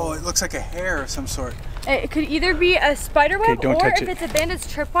 Oh, it looks like a hair of some sort. It could either be a spider web, or if it's a bandit's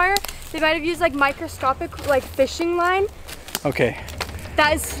tripwire, they might have used like microscopic like fishing line. Okay.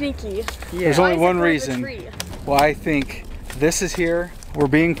 That is sneaky. Yeah. There's only one reason why I think this is here. We're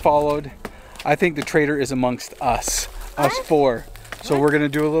being followed. I think the traitor is amongst us four. So we're gonna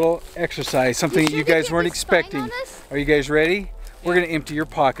do a little exercise, something that you guys weren't expecting. Are you guys ready? We're gonna empty your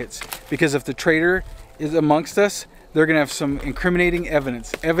pockets because if the traitor is amongst us, they're gonna have some incriminating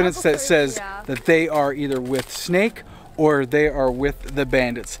evidence. Evidence that says that they are either with Snake or they are with the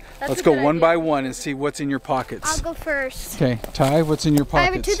bandits. Let's go one by one and see what's in your pockets. I'll go first. Okay, Ty, what's in your pockets?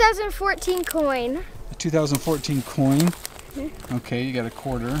 I have a 2014 coin. A 2014 coin? Okay, you got a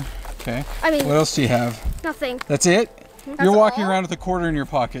quarter. Okay. What else do you have? Nothing. That's it? You're walking around with a quarter in your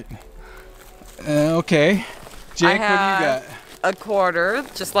pocket. Okay. Jake, what do you got? A quarter,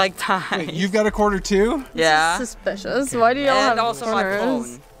 just like Ty. Wait, you've got a quarter too? Yeah. Suspicious. Okay. Why do y'all have also quarters? my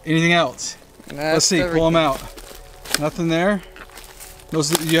phone. Anything else? Let's see, pull them out. Nothing there? Do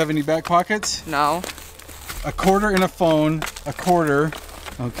you have any back pockets? No. A quarter and a phone, a quarter.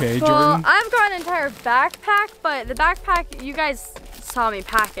 Okay, Well, Jordan. I've got an entire backpack, but the backpack, you guys saw me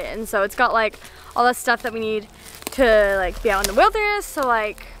pack it, and so it's got like all the stuff that we need to like be out in the wilderness, so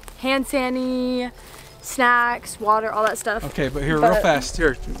like hand sanitizer, snacks, water, all that stuff. Okay, but here, real fast,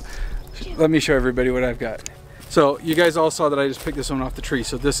 here. Let me show everybody what I've got. So you guys all saw that I just picked this one off the tree,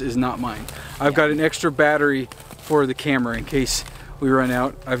 so this is not mine. I've got an extra battery for the camera in case we run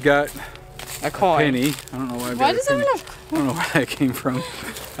out. I've got A coin. penny. I don't know why. Why does everyone have? I don't know where that came from.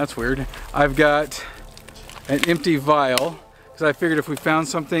 That's weird. I've got an empty vial because I figured if we found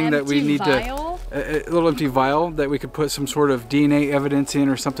something that we need to, a little empty vial that we could put some sort of DNA evidence in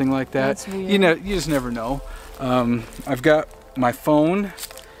or something like that. That's weird. You know, you just never know. I've got my phone,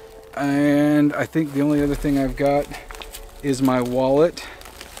 and I think the only other thing I've got is my wallet.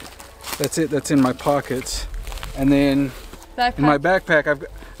 That's it. That's in my pockets, and then in my backpack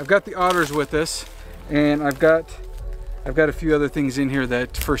I've got the otters with us, and I've got a few other things in here,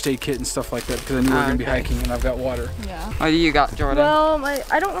 that first aid kit and stuff like that, because I knew we were gonna be hiking, and I've got water. Yeah. What do you got, Jordan? Well,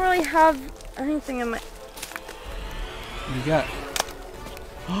 I don't really have anything in my. What do you got?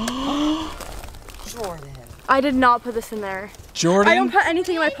 Jordan. I did not put this in there. Jordan. I don't put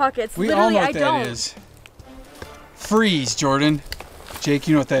anything in my pockets. We Literally, all know I what that don't. is. Freeze, Jordan. Jake,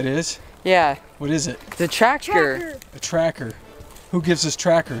 you know what that is? Yeah. What is it? The tractor. A tracker. Who gives us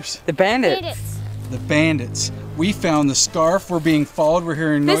trackers? The bandits. Bandits. The bandits. We found the scarf. We're being followed. We're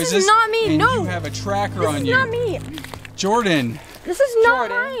hearing noises. This is not me. And No. you have a tracker on This is you. not me. Jordan. This is not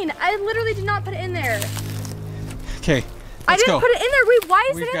Jordan. mine. I literally did not put it in there. Okay. I Let's didn't go. put it in there. Wait, why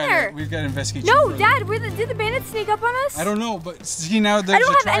is it in got there? We've got to investigate. No, you further. Dad, did the bandits sneak up on us? I don't know, but see now there's I don't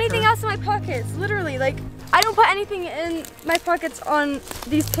a have tracker. anything else in my pockets. Literally, like, I don't put anything in my pockets on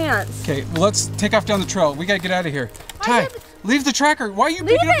these pants. Okay, well, let's take off down the trail. We gotta get out of here. Ty, leave the tracker. Why are you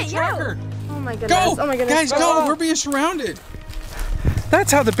Leave picking up it, the yo. tracker? Oh my goodness. Go! Oh my goodness. Guys, go! We're being surrounded.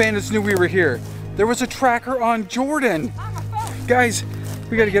 That's how the bandits knew we were here. There was a tracker on Jordan. Guys,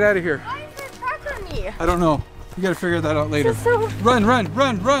 we gotta get out of here. Why is there a tracker on me? I don't know. We gotta figure that out later. This is so- Run, run,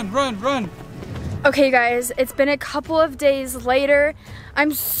 run, run, run, run. Okay, guys, it's been a couple of days later.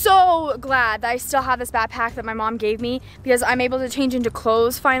 I'm so glad that I still have this backpack that my mom gave me, because I'm able to change into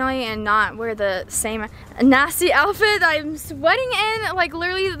clothes finally and not wear the same nasty outfit that I'm sweating in. Like,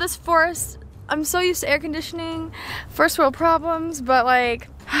 literally, this forest, I'm so used to air conditioning, first world problems, but like,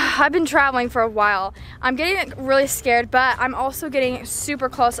 I've been traveling for a while. I'm getting really scared, but I'm also getting super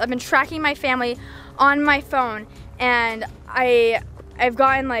close. I've been tracking my family on my phone, and I've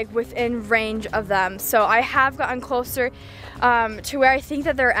gotten like within range of them. So I have gotten closer to where I think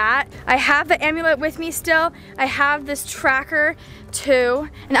that they're at. I have the amulet with me still. I have this tracker too.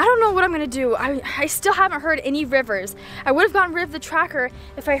 And I don't know what I'm gonna do. I still haven't heard any rivers. I would have gotten rid of the tracker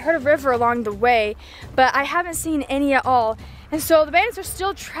if I heard a river along the way, but I haven't seen any at all. And so the bandits are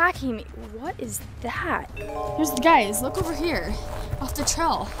still tracking me. What is that? Guys, look over here, off the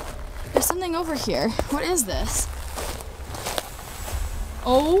trail. There's something over here. What is this?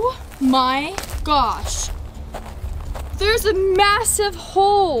 Oh my gosh. There's a massive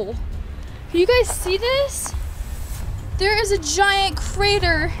hole. Can you guys see this? There is a giant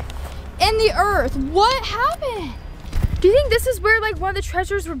crater in the earth. What happened? Do you think this is where like one of the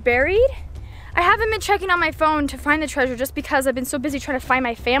treasures were buried? I haven't been checking on my phone to find the treasure just because I've been so busy trying to find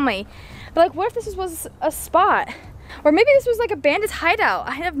my family. But like, what if this was a spot? Or maybe this was like a bandit's hideout.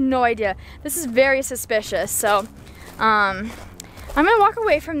 I have no idea. This is very suspicious. So, I'm gonna walk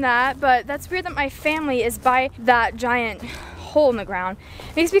away from that, but that's weird that my family is by that giant hole in the ground.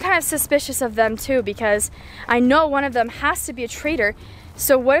 It makes me kind of suspicious of them too, because I know one of them has to be a traitor.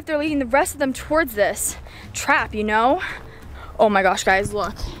 So what if they're leading the rest of them towards this trap, you know? Oh my gosh, guys,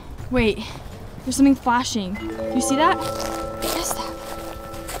 look. Wait, there's something flashing. You see that? What is that?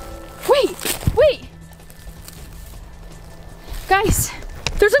 Wait! Guys,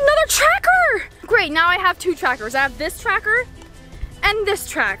 there's another tracker! Great, now I have two trackers. I have this tracker and this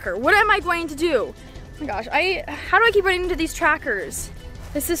tracker. What am I going to do? Oh my gosh, how do I keep running into these trackers?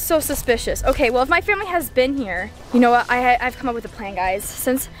 This is so suspicious. Okay, well, if my family has been here, you know what? I've come up with a plan, guys.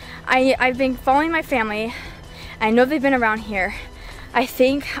 Since I've been following my family, I know they've been around here. I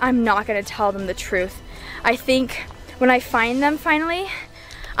think I'm not gonna tell them the truth. I think when I find them finally,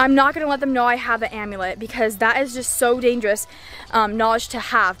 I'm not gonna let them know I have the amulet, because that is just so dangerous knowledge to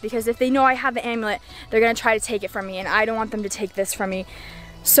have, because if they know I have the amulet, they're gonna try to take it from me, and I don't want them to take this from me.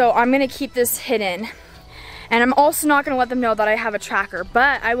 So I'm gonna keep this hidden. And I'm also not gonna let them know that I have a tracker,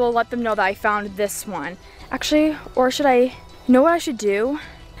 but I will let them know that I found this one. Actually, or should I, you know what I should do?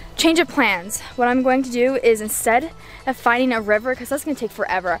 change of plans. What I'm going to do is, instead of finding a river, because that's gonna take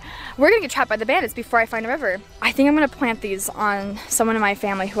forever, we're gonna get trapped by the bandits before I find a river. I think I'm gonna plant these on someone in my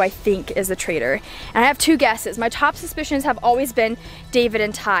family who I think is the traitor. And I have 2 guesses. My top suspicions have always been David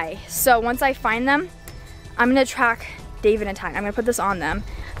and Ty. So once I find them, I'm gonna track David and Ty. I'm gonna put this on them.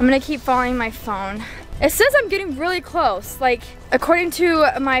 I'm gonna keep following my phone. It says I'm getting really close. Like, according to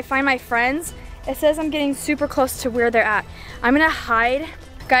my Find My Friends, it says I'm getting super close to where they're at. I'm gonna hide.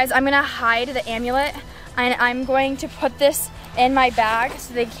 Guys, I'm gonna hide the amulet, and I'm going to put this in my bag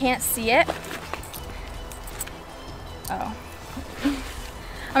so they can't see it. Oh.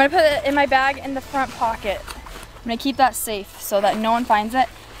 I'm gonna put it in my bag in the front pocket. I'm gonna keep that safe so that no one finds it.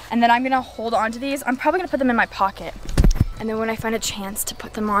 And then I'm gonna hold on to these. I'm probably gonna put them in my pocket. And then when I find a chance to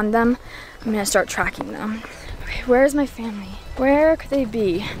put them on them, I'm gonna start tracking them. Okay, where's my family? Where could they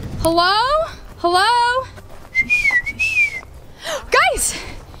be? Hello? Hello? Guys!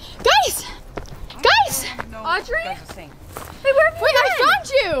 Guys! Guys! Audrey? Wait, where have you been? I found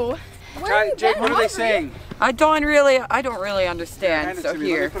you! Where have you Jake, been? what are they saying? I don't really understand. Hand it So to me.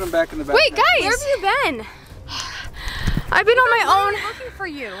 Let me here. put them back in the backpack. Wait, guys! Where have you been? I've been on my own. Looking for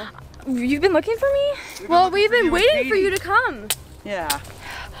you. You've been looking for me? Well, we've been waiting for you to come. Yeah.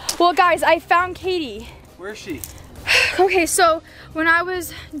 Well, guys, I found Katie. Where is she? Okay, so when I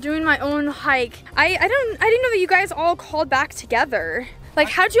was doing my own hike, I didn't know that you guys all called back together. Like,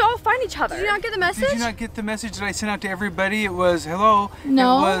 how'd you all find each other? Did you not get the message? Did you not get the message that I sent out to everybody? It was, hello.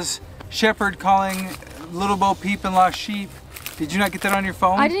 No. It was Shepherd calling Little Bo Peep and Lost Sheep. Did you not get that on your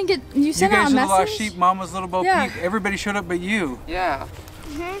phone? I didn't get, you sent out a guys are the Lost message? Sheep, Mom was Little Bo Yeah. Peep. Everybody showed up but you. Yeah.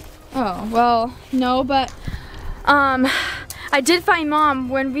 Oh, well, no, but, I did find Mom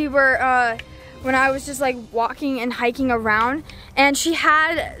when we were, when I was just like walking and hiking around, and she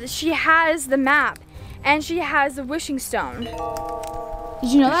has the map, and she has the wishing stone.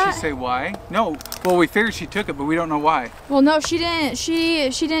 Did you know Did that? she say why? No. Well, we figured she took it, but we don't know why. Well, no, she didn't.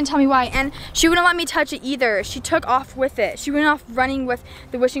 She didn't tell me why, and she wouldn't let me touch it either. She took off with it. She went off running with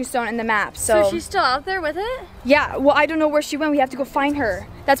the wishing stone and the map. So she's still out there with it? Yeah. Well, I don't know where she went. We have to go find her.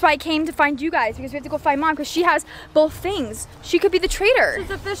 That's why I came to find you guys, because we have to go find Mom, because she has both things. She could be the traitor. It's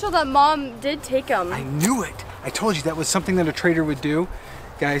official that Mom did take him. I knew it. I told you that was something that a traitor would do.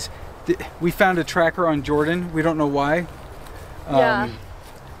 Guys, we found a tracker on Jordan. We don't know why. Yeah.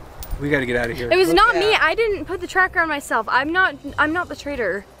 We got to get out of here. It was not me. I didn't put the tracker on myself. I'm not the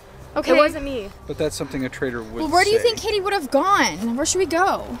traitor. Okay. It wasn't me. But that's something a traitor would Well, where do you say. think Katie would have gone? Where should we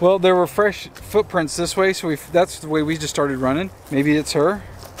go? Well, there were fresh footprints this way, so that's the way we just started running. Maybe it's her.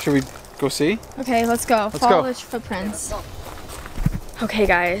 Should we go see? Okay, let's go. Let's Follow go. the footprints. Okay,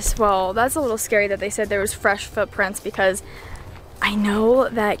 guys. Well, that's a little scary that they said there was fresh footprints, because I know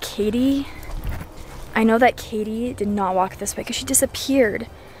that Katie did not walk this way because she disappeared.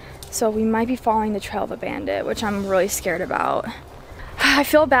 So we might be following the trail of a bandit, which I'm really scared about. I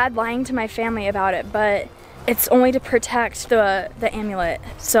feel bad lying to my family about it, but it's only to protect the amulet.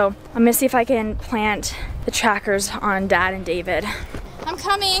 So I'm gonna see if I can plant the trackers on Dad and David. I'm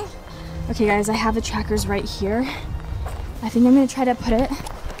coming. Okay guys, I have the trackers right here. I think I'm gonna try to put it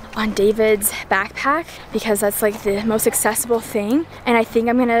on David's backpack, because that's like the most accessible thing. And I think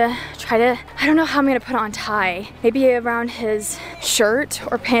I'm gonna try to, I don't know how I'm gonna put it on Ty. Maybe around his shirt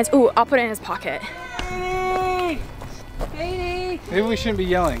or pants. Ooh, I'll put it in his pocket. Katie! Maybe we shouldn't be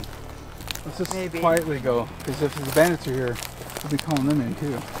yelling. Let's just quietly go, because if the bandits are here, we'll be calling them in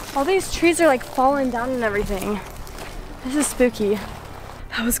too. All these trees are like falling down and everything. This is spooky.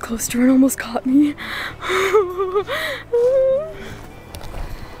 That was close to her and almost caught me.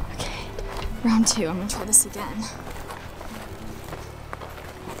 Okay, round 2, I'm gonna try this again.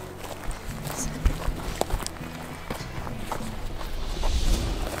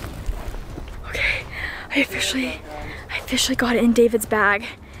 Okay, I officially got it in David's bag.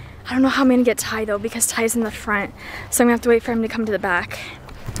 I don't know how I'm gonna get Ty though, because Ty's in the front, so I'm gonna have to wait for him to come to the back.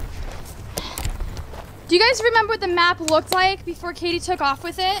 Do you guys remember what the map looked like before Katie took off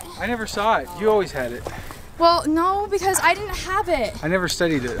with it? I never saw it. You always had it. Well, no, because I didn't have it. I never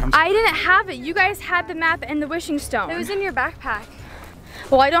studied it. I didn't have it. You guys had the map and the wishing stone. It was in your backpack.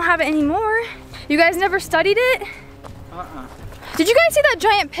 Well, I don't have it anymore. You guys never studied it? Did you guys see that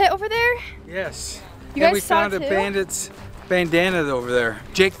giant pit over there? Yes. You and guys we saw found it a too? bandit's bandana over there.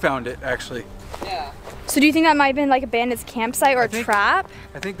 Jake found it, actually. Yeah. So do you think that might have been like a bandit's campsite or a trap?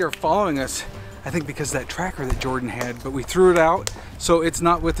 I think they're following us. I think because of that tracker that Jordan had, but we threw it out, so it's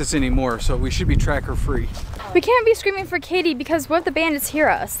not with us anymore, so we should be tracker free. We can't be screaming for Katie, because what if the bandits hear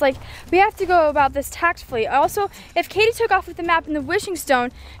us? Like, we have to go about this tactfully. Also, if Katie took off with the map and the wishing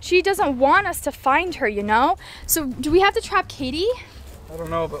stone, she doesn't want us to find her, you know? So do we have to trap Katie? I don't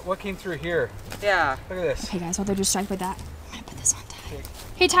know, but what came through here? Yeah. Look at this. Okay guys, while they're distracted by that, I'm gonna put this on Ty.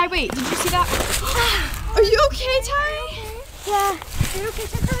 Hey Ty, wait, did you see that? Are you okay, Ty? Yeah. Are you okay,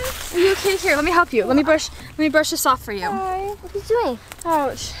 Ty? Are you okay? Here, let me help you. Let me brush this off for you. Hi. What are you doing?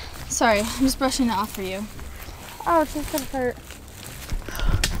 Ouch. Sorry, I'm just brushing it off for you. Ouch, that's gonna hurt.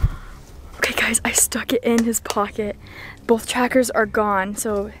 Okay guys, I stuck it in his pocket. Both trackers are gone,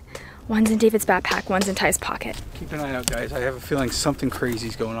 so one's in David's backpack, one's in Ty's pocket. Keep an eye out, guys. I have a feeling something crazy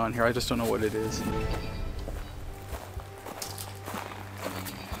is going on here. I just don't know what it is.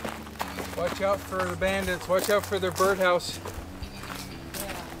 Watch out for the bandits. Watch out for their birdhouse.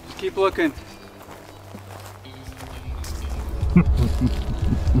 Just keep looking.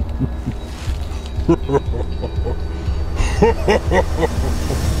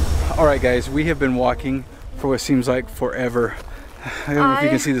 All right, guys, we have been walking for what seems like forever. I don't know if you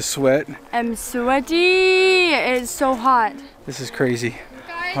can see the sweat. I'm sweaty. It's so hot. This is crazy.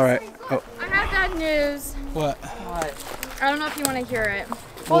 Guys, all right. Oh, I have bad news. what? I don't know if you want to hear it.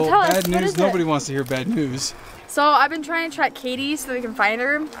 Well, tell us, bad what news. is Nobody it? wants to hear bad news. So I've been trying to track Katie so we can find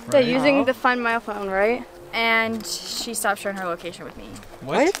her. Right. Using the Find My phone, right? And she stopped sharing her location with me.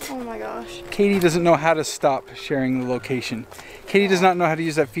 What? Oh my gosh. Katie doesn't know how to stop sharing the location. Katie does not know how to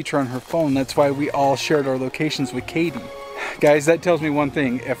use that feature on her phone. That's why we all shared our locations with Katie. Guys, that tells me one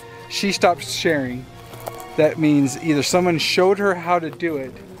thing. If she stops sharing, that means either someone showed her how to do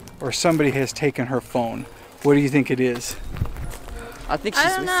it or somebody has taken her phone. What do you think it is? I think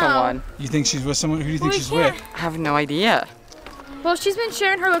she's with someone. You think she's with someone? Who do you think We she's can't- with? I have no idea. Well, she's been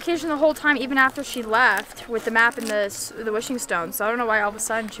sharing her location the whole time, even after she left, with the map and the wishing stone. So I don't know why all of a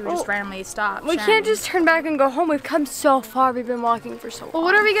sudden she would just randomly stop. We can't just turn back and go home. We've come so far. We've been walking for so long. Well,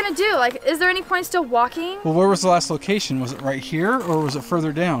 what are we gonna do? Like, is there any point still walking? Well, where was the last location? Was it right here or was it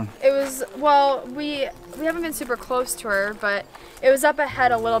further down? It was, well, we haven't been super close to her, but it was up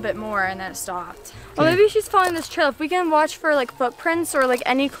ahead a little bit more and then it stopped. Well, maybe she's following this trail. If we can watch for like footprints or like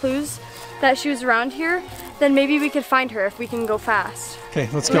any clues that she was around here, then maybe we could find her if we can go fast. Okay,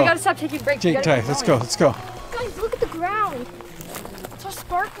 let's We go. gotta stop taking breaks. Jake, Ty, let's go, let's go. Guys, look at the ground. It's so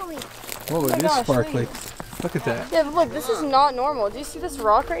sparkly. Whoa, it is sparkly. Look at that. Yeah, but look, this is not normal. Do you see this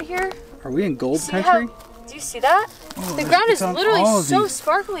rock right here? Are we in gold See country? Do you see that? Oh, The ground is it's on literally all of so these.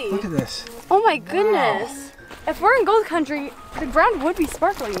 sparkly. Look at this. Oh my goodness. If we're in gold country, the ground would be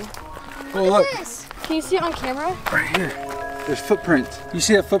sparkly. Oh, look, Can you see it on camera? right here. There's footprints. You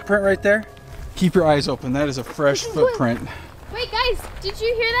see that footprint right there? Keep your eyes open. That is a fresh footprint. Wait, guys, did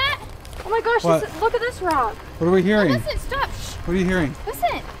you hear that? Oh my gosh, What? look at this rock. What are we hearing? Listen, stop. Shh. What are you hearing?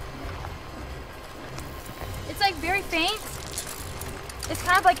 Listen. It's like very faint. It's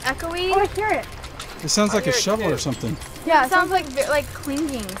kind of like echoey. Oh, I hear it. It sounds like a shovel or something. Yeah, it sounds like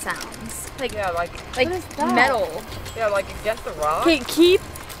clinging sounds. Like like metal. yeah, like against the rock. Okay, keep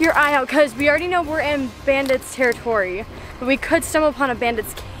your eye out because we already know we're in Bandits territory, but we could stumble upon a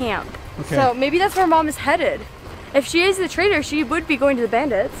Bandits camp. Okay. So maybe that's where Mom is headed. If she is the traitor, she would be going to the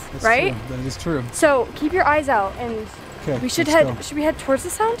Bandits, That's right? True. That is true. So keep your eyes out, and Okay. we should let's head. go. Should we head towards the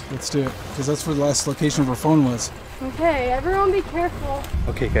sound? Let's do it, because that's where the last location of her phone was. Okay, everyone, be careful.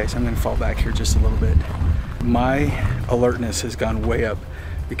 Okay, guys, I'm gonna fall back here just a little bit. My alertness has gone way up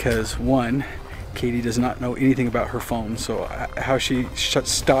because one, Katie does not know anything about her phone, so how she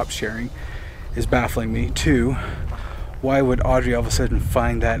stopped sharing is baffling me. Two, why would Audrey all of a sudden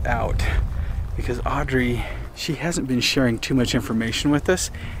find that out? Because Audrey, she hasn't been sharing too much information with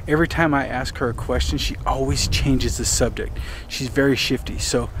us. Every time I ask her a question, she always changes the subject. She's very shifty.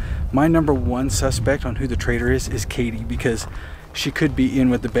 So my number one suspect on who the traitor is Katie, because she could be in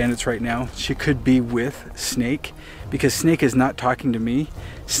with the bandits right now. She could be with Snake, because Snake is not talking to me.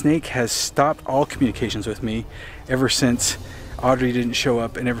 Snake has stopped all communications with me ever since Audrey didn't show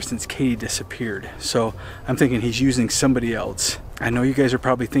up and ever since Katie disappeared. So I'm thinking he's using somebody else. I know you guys are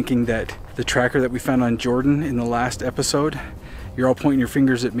probably thinking that the tracker that we found on Jordan in the last episode, you're all pointing your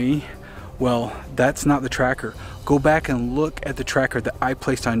fingers at me. Well, that's not the tracker. Go back and look at the tracker that I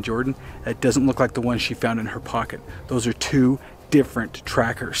placed on Jordan. That doesn't look like the one she found in her pocket. Those are two different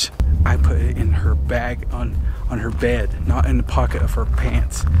trackers. I put it in her bag on her bed, not in the pocket of her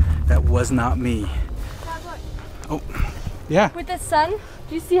pants. That was not me. Oh, yeah. With the sun,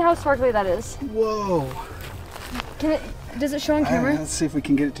 do you see how sparkly that is? Whoa. Does it show on camera? Let's see if we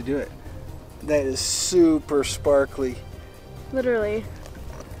can get it to do it. That is super sparkly. Literally.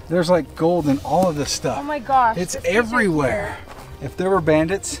 There's like gold in all of this Oh stuff. my gosh. It's this is everywhere. If there were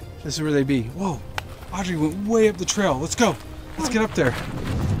bandits, this is where they'd be. Whoa, Audrey went way up the trail. Let's go. Let's get up there.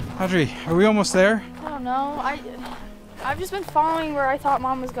 Audrey, are we almost there? I don't know. I've just been following where I thought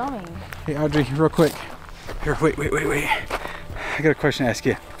Mom was going. Hey Audrey, real quick. Here, wait. I got a question to ask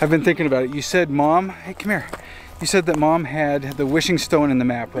you. I've been thinking about it. You said Mom, hey, come here. You said that Mom had the wishing stone in the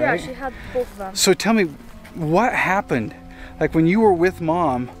map, right? Yeah, she had both of them. So tell me, what happened? Like when you were with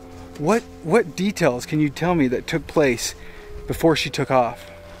Mom, what details can you tell me that took place before she took off?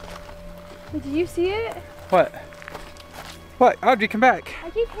 Did you see it? What? What? Audrey, come back. I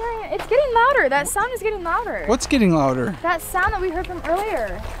keep hearing it. It's getting louder. That sound is getting louder. What's getting louder? That sound that we heard from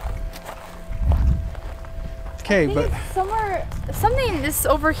earlier. Okay, but It's somewhere, something is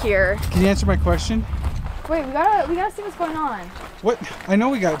over here. can you answer my question? Wait, we gotta see what's going on. What? I know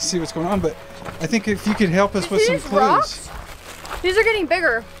we got to see what's going on, but I think if you could help us with See some these clues. rocks? These are getting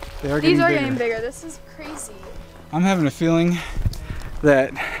bigger. They are These getting are bigger. getting bigger. This is crazy. I'm having a feeling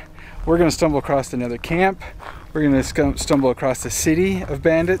that we're going to stumble across another camp. We're going to stumble across the city of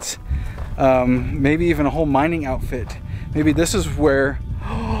bandits. Maybe even a whole mining outfit. Maybe this is where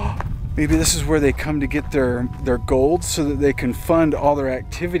they come to get their gold so that they can fund all their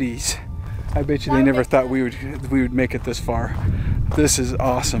activities. I bet you they never thought we would make it this far. This is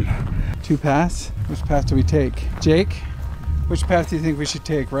awesome. 2 paths. Which path do we take? Jake, which path do you think we should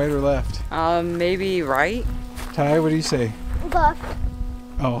take, right or left? Maybe right? Ty, what do you say? Left.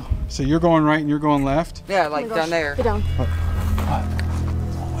 Oh, so you're going right and you're going left? Yeah, like down there. Get down. Oh,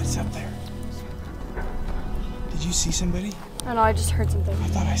 what's up there? Did you see somebody? Oh no, I just heard something. I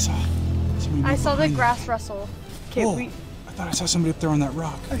thought I saw somebody. I move saw the behind grass rustle. Okay, you. I thought I saw somebody up there on that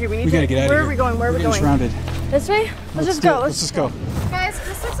rock. we We gotta get out of here. Where are we going? Where are we We're getting going? surrounded. This way? Let's just go. Let's just go. Guys,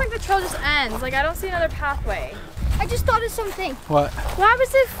 this looks like the trail just ends. Like I don't see another pathway. I just thought of something. What? What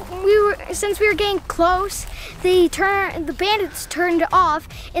happens if since we were getting close, the bandits turned off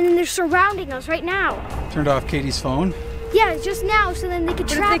and then they're surrounding us right now? Turned off Katie's phone. Yeah, just now, so then they could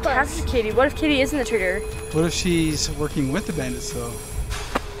What trap if they us. captured Katie? What if Katie isn't the traitor? What if she's working with the bandits though?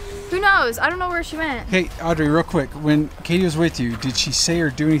 Who knows? I don't know where she went. Hey, Audrey, real quick. When Katie was with you, did she say or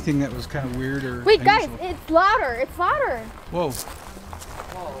do anything that was kind of weird or Wait, guys, unusual? it's louder. It's louder. Whoa.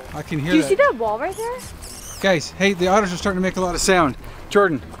 I can hear Do you that. see that wall right there? Guys, hey, the otters are starting to make a lot of sound.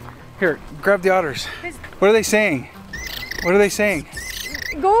 Jordan, here, grab the otters. What are they saying? What are they saying?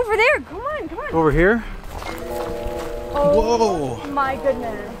 Go over there. Come on, come on. Over here? Oh, Whoa. my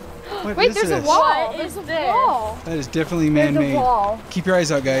goodness. What Wait, is there's this? a wall. There's a wall. That is definitely There's man-made. a wall. Keep your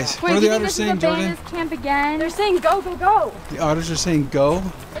eyes out, guys. Wait, what are do the you think otters this is saying, the Jordan? bandits camp again? They're saying go, go, go. The otters are saying go?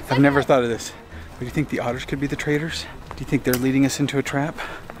 I've never thought of this. But do you think the otters could be the traitors? Do you think they're leading us into a trap?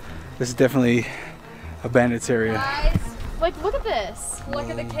 This is definitely a bandits area. Guys, like look at this. Look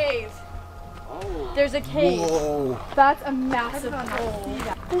at the cave. There's a cave. Whoa. That's a massive hole.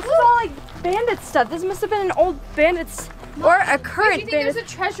 This is all like bandit stuff. This must have been an old bandits or a current Do you think bandit.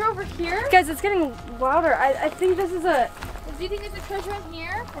 there's a treasure over here? Guys, it's getting louder. I think this is a. Do you think there's a treasure in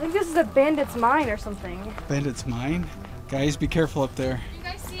here? I think this is a bandit's mine or something. Bandits mine? Guys, be careful up there. Do you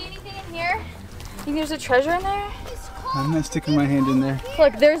guys see anything in here? Think there's a treasure in there? I'm not sticking my hand in there.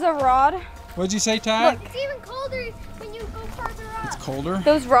 Look, there's a rod. What'd you say, Ty? It's even colder when you go farther up. It's colder?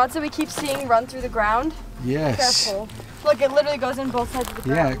 Those rods that we keep seeing run through the ground. Yes. Careful. Look, it literally goes in both sides of the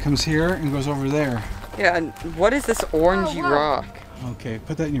Yeah, ground. it comes here and goes over there. Yeah, and what is this orangey rock? Okay,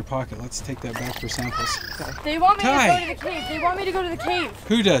 put that in your pocket. Let's take that back for samples. They want me Ty. to go to the cave. They want me to go to the cave.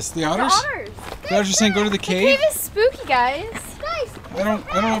 Who does? The otters? The otters. The otters are saying go to the cave? Cave is spooky, guys. Guys, I don't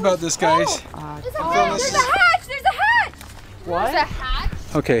know about this, guys. there's a Oh, hatch. this There's a hatch. There's a hatch. What? There's a hatch.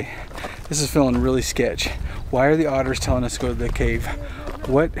 Okay, this is feeling really sketch. Why are the otters telling us to go to the cave?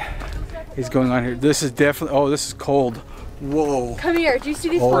 What is going on here? This is definitely, oh, this is cold. Whoa. Come here. Do you see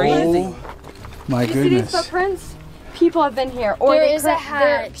these footprints? Oh my Do you see these goodness. footprints? People have been here. Or There they is a cur-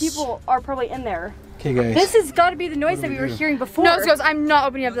 there- hatch. People are probably in there. Okay, guys. This has got to be the noise that we were do? hearing before. No, guys, I'm not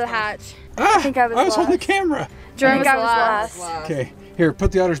opening up the hatch. I think I was holding the last. camera. Jordan was was last. last. Okay, here,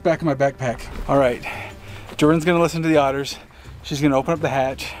 put the otters back in my backpack. All right, Jordan's gonna listen to the otters. She's gonna open up the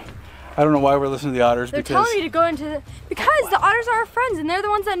hatch. I don't know why we're listening to the otters They're because. telling me to go into the... Because the otters are our friends and they're the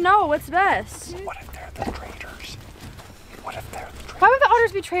ones that know what's best. What if they're the traitors? What if they're the traitors? Why would the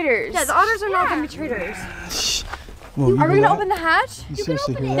otters be traitors? Yeah, the otters are not going to be traitors. Whoa, Are we going to open the hatch? You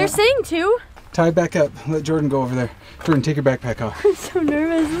seriously hear They're that? saying to. Tie back up. Let Jordan go over there. Jordan, take your backpack off. I'm so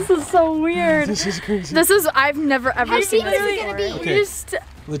nervous. This is so weird. This is crazy. This is, I've never ever How seen deep this is it before. gonna be? Okay. We just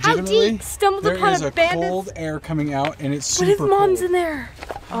Legitimately, stumbled there upon is a a bandit. cold air coming out, and it's What if super mom's cold. in there?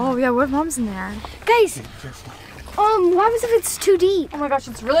 Oh yeah, what if mom's in there? Guys, Careful. what happens if it's too deep? Oh my gosh,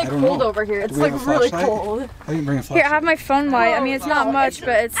 it's really I don't cold know. over here. It's Do we like have a really flashlight? cold. I didn't bring a Here, I flashlight. have my phone light. I mean, it's not much,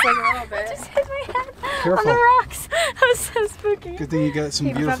 but it's like a little bit. Just hit my head on Careful. the rocks. That was so spooky. Good thing you got some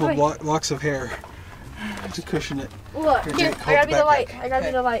Hey, beautiful flashlight. locks of hair to cushion it. Look, Here, here, Jake, I gotta hold be the the light. backpack. I gotta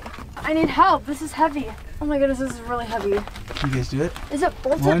be the light. I need help. This is heavy. Oh my goodness, this is really heavy. You guys do it? Is it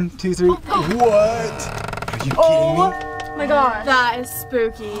bolted? 1, 2, 3. What? Are you kidding me? Oh my gosh. That is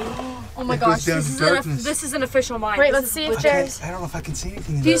spooky. Oh my It gosh, goes down to darkness. this is an official mine. Wait, This let's is see if legit. there's. I don't know if I can see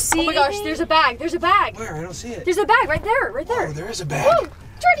anything in Do you there. see? Oh my gosh, anything? there's a bag. There's a bag. Where? I don't see it. There's a bag right there, right there. Oh, there is a bag. Whoa,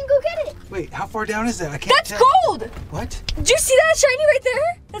 Jordan, go get it. Wait, how far down is that? I can't That's tell. gold. What? Do you see that shiny right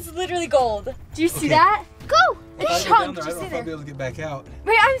there? That's literally gold. Do you see Okay. that? Go. If I It's go down chunk. there, I Just don't know see if I'll there. be able to get back out.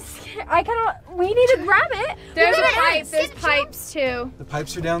 Wait, I'm scared. I cannot. We need to grab it. There's a Look at pipe. it. There's Sit pipes too. The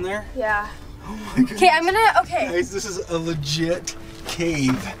pipes are down there? Yeah. Oh my god. Okay, I'm gonna. Okay. Guys, this is a legit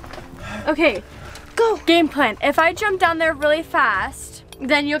cave. Okay. Go. Game plan. If I jump down there really fast,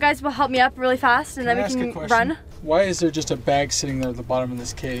 then you guys will help me up really fast, and Can I then ask we a can question? run. Why is there just a bag sitting there at the bottom of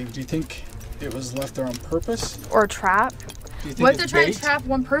this cave? Do you think it was left there on purpose? Or trap. Do you think What if they're it's trying bait? to trap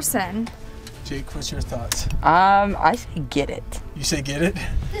one person? Jake, what's your thoughts? I say get it. You say get it?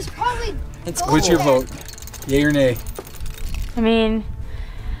 There's probably It's gold What's your there. vote? Yay or nay? I mean,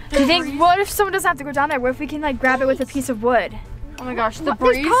 Do you think? What if someone doesn't have to go down there? What if we can like grab it with a piece of wood? oh my gosh, the There's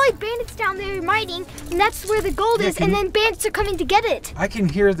breeze. probably bandits down there mining, and that's where the gold Yeah, is, can and you- then bandits are coming to get it. I can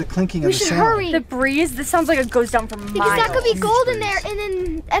hear the clinking We of the should sound. hurry. The breeze. This sounds like it goes down for miles. Because that could be Huge gold in breeze. there, and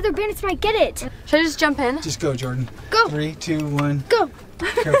then other bandits might get it. Should I just jump in? Just go, Jordan. Go. 3, 2, 1. Go.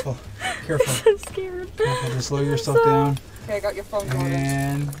 Careful. Careful. I'm scared. Careful. Just slow yourself down. Okay, I got your phone going.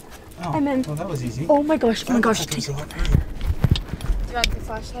 And. Oh, I'm in. well, that was easy. Oh my gosh. Oh my gosh. That was Take a lot further. Do you want the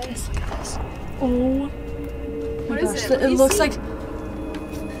flashlight? Oh. What Gosh, is it? it looks like.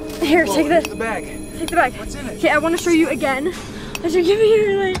 Here, Whoa, take here's the the bag. take the bag. What's in it? Okay, I want to show you again. I should give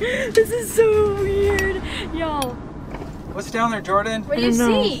you like this is so weird, y'all. What's down there, Jordan? What do you I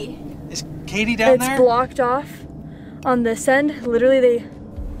don't know. see? Is Katie down It's there? blocked off on this end. Literally, they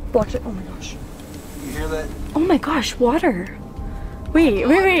blocked it. Oh my gosh. You hear that? Oh my gosh, water. Wait.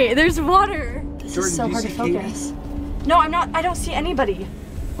 There's water. This Jordan, is so do you hard to see Katie? focus. No, I'm not. I don't see anybody.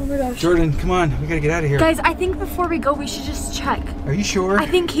 Oh my gosh. Jordan, come on. We gotta get out of here. Guys, I think before we go, we should just check. Are you sure? I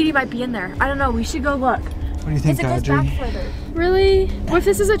think Katie might be in there. I don't know. We should go look. What do you think, It goes Audrey? back further. Really? What if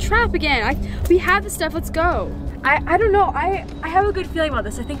this is a trap again? We have the stuff. Let's go. I don't know. I have a good feeling about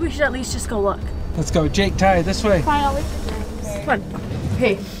this. I think we should at least just go look. Let's go. Jake, Ty, this way. Fine, I'll wait for you. Come on.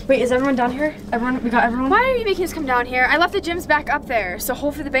 Okay, wait, is everyone down here? Everyone, we got everyone? Why are you making us come down here? I left the gyms back up there, so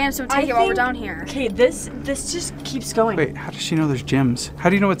hopefully the bandits don't take it while we're down here. Okay, this just keeps going. Wait, how does she know there's gems? How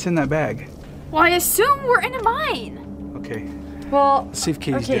do you know what's in that bag? Well, I assume we're in a mine. Okay, Well, let's see if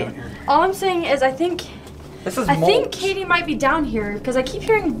Katie's okay. down here. All I'm saying is I think This is Katie might be down here because I keep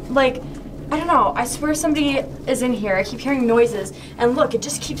hearing like I don't know. I swear somebody is in here. I keep hearing noises. And look, it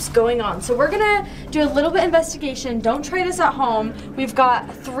just keeps going on. So we're gonna do a little bit investigation. Don't try this at home. We've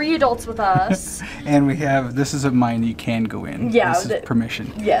got 3 adults with us. And we have, this is a mine you can go in. Yeah, This is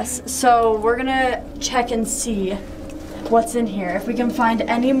permission. Yes. So we're gonna check and see what's in here. If we can find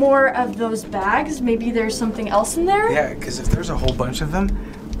any more of those bags, maybe there's something else in there. Yeah, because if there's a whole bunch of them,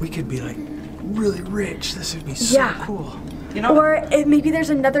 we could be like really rich. This would be so Yeah. cool. You know, Or maybe there's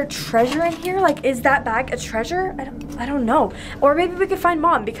another treasure in here. Like, is that bag a treasure? I don't know. Or maybe we could find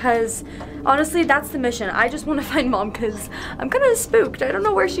Mom because honestly, that's the mission. I just want to find Mom because I'm kind of spooked. I don't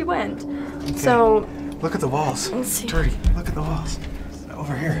know where she went. Okay. So Look at the walls. Let's see. Dirty. Look at the walls.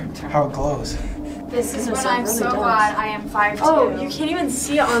 Over here, how it glows. This is Those when are I'm really so dope. glad I am 5'2". oh, you can't even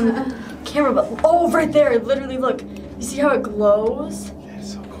see it on camera, but oh, right there, literally look. You see how it glows? Yeah,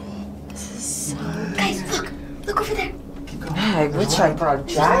 it's so cool. This is so. Guys, look over there. Keep going. I wish I brought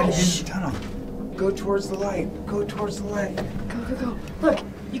There's light in Josh. the tunnel. Go towards the light. Go towards the light. Go. Look,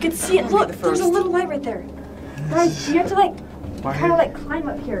 you can see it. I'll be Look, the there's a first. little light right there. Guys, you have to like Why? kind of like climb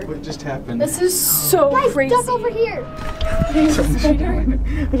up here. What just happened? This is so Guys, crazy. duck over here. I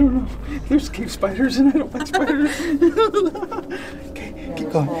don't know. There's cave spiders and I don't like spiders. Okay,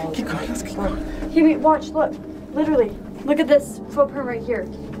 keep going. Keep going. Let's keep going. Here, wait, watch, look. Literally, look at this footprint right here.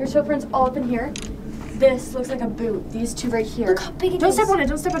 There's footprints all up in here. This looks like a boot. These 2 right here. Look how big it Don't is. step on it,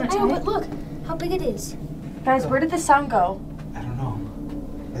 don't step on it. I know, Tommy. but look how big it is. Guys, where did the sound go? I don't know.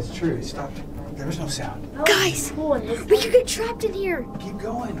 That's true. It stopped. There was no sound. Guys, Cool, and this we could get trapped in here. Keep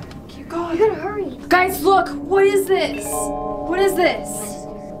going. keep going. You gotta hurry. Guys, look. What is this? What is this?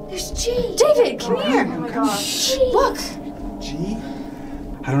 There's G. David, come here. Oh my gosh. Look. G?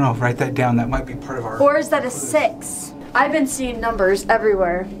 I don't know. Write that down. That might be part of our. Or is that a 6? I've been seeing numbers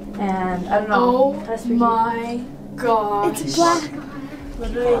everywhere, and I don't know. Oh That's freaky. my gosh. It's black.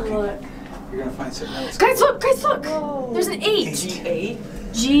 Literally, look. You're gonna find something else. Guys, look. Guys, look. Whoa. There's an 8. G8?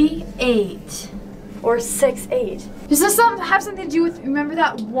 G8 or 6-8. Does this have something to do with? Remember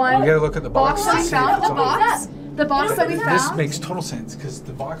that one We gotta look at the box. box that to we see if found? it's The on- box. The box that we found? This makes total sense because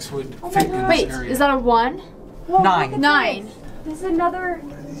the box would fit in this Wait, area. is that a 1? Whoa, 9. 9. This is another.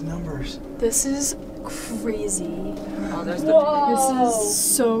 What are these numbers? This is crazy. Oh, there's the This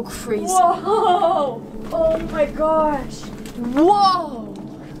is so crazy. Whoa! Oh my gosh! Whoa!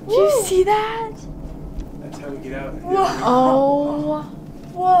 Do you see that? That's how we get out. Oh.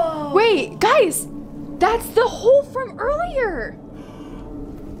 Whoa! Wait, guys! That's the hole from earlier!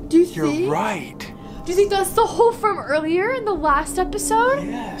 Do you You're think? right. Do you think that's the hole from earlier in the last episode?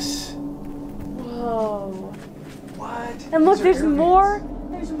 Yes. Whoa! What? And look, These are there's airbags. more.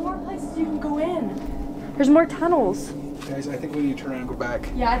 There's more places you can go in. There's more tunnels. Guys, I think we need to turn around and go back.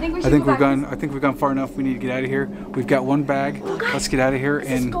 Yeah, I think we should I think go we've back. gone. I think we've gone far enough. We need to get out of here. We've got one bag. Let's get out of here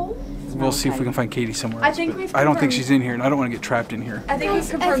and we'll see if we can find Katie somewhere I else. think But we've I don't think confirmed- she's in here, and I don't want to get trapped in here. I think we've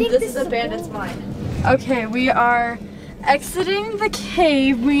I confirmed think this this is a is a bandit's mine. Okay, we are exiting the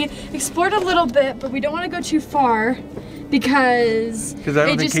cave. We explored a little bit, but we don't want to go too far because I don't it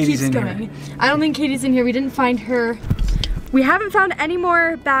think just Katie's keeps in going. here. I don't think Katie's in here. We didn't find her. We haven't found any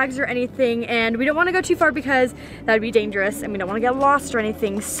more bags or anything, and we don't want to go too far because that would be dangerous, and we don't want to get lost or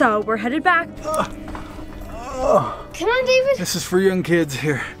anything. So we're headed back. Oh, Come on, David. this is for young kids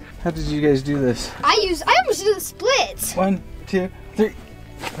here. How did you guys do this? I almost did the split. 1, 2, 3.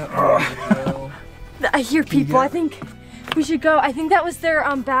 I hear people. I think we should go. I think that was their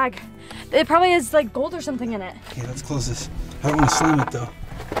bag. It probably has like gold or something in it. Okay, let's close this. I don't want to slam it though.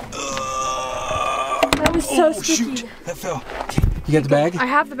 That was so Oh sticky. shoot, that fell. Okay, you got the bag? I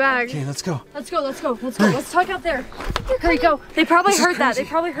have the bag. Okay, let's go. Let's go. Let's talk out there. Hurry, go. They probably This is heard that. crazy. They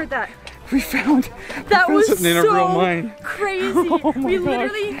probably heard that. We found That was something in a real so mine. crazy. Oh my We gosh.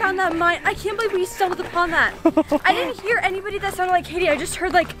 literally found that mine. I can't believe we stumbled upon that. I didn't hear anybody that sounded like Katie. I just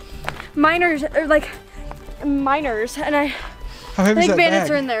heard like miners or like miners, and I How heavy is think that bandits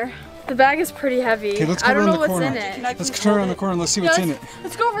bag? are in there. The bag is pretty heavy. Okay, let's go I don't around know the what's corner. in it. Let's turn around the corner and let's see what's in it.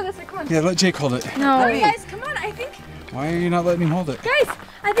 Let's go over this. Come on. Yeah, let Jake hold it. No. Hey. Guys, come on. I think, Why are you not letting him hold it? guys,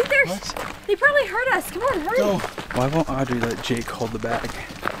 I think What? they probably heard us. Come on, hurry. Go. Why won't Audrey let Jake hold the bag?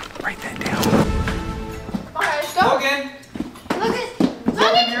 Write that down. Logan! Logan,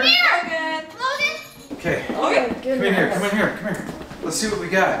 come here. Logan. Okay. Okay. Come in here, come in here, come here. Let's see what we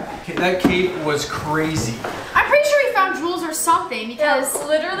got. Okay, that cave was crazy. I'm pretty sure we found jewels or something because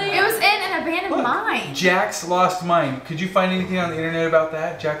Literally. it was in an abandoned mine. Jack's Lost Mine. Could you find anything on the internet about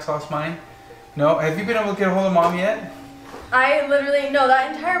that? Jack's Lost Mine? No? Have you been able to get a hold of Mom yet? I literally, no,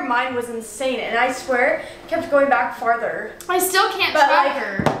 that entire mine was insane, and I swear, kept going back farther. I still can't But, track like,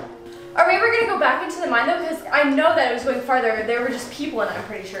 her. Are we ever gonna go back into the mine though? Because I know that it was going farther. There were just people in it, I'm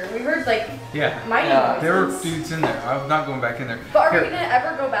pretty sure. We heard like Yeah. mining noises. There were dudes in there. I'm not going back in there. But are Here. we gonna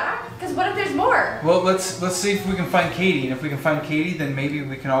ever go back? Because what if there's more? Well, let's see if we can find Katie, and if we can find Katie, then maybe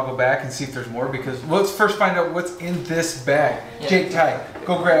we can all go back and see if there's more. Because let's first find out what's in this bag. Yeah. Jake, Ty,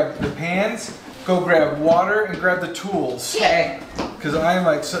 go grab the pans, go grab water, and grab the tools. Okay. Because I'm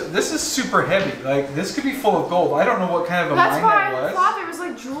like, so this is super heavy. Like this could be full of gold. I don't know what kind of a That's mine why that I was. thought there was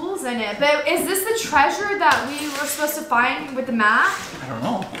like jewels in it. But is this the treasure that we were supposed to find with the map? I don't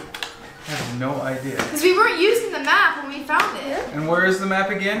know. I have no idea. Because we weren't using the map when we found it. And where is the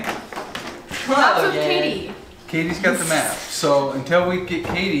map again? Well, that was with yeah. Katie. Katie's got the map. So until we get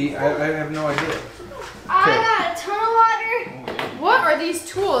Katie, I have no idea. I got a ton of water. What are these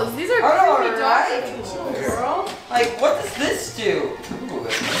tools? These are I know, pretty right? dodgy tools, girl. Like, what does this do? Ooh,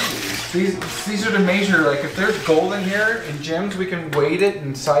 These are to measure, like if there's gold in here and gems, we can weight it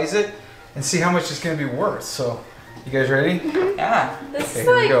and size it and see how much it's gonna be worth. So, you guys ready? yeah. This Okay, is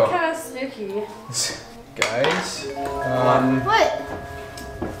here we like go. kind of snooky. Guys, What?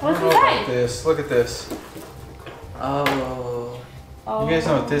 I don't know about this. Look at this. Oh. You guys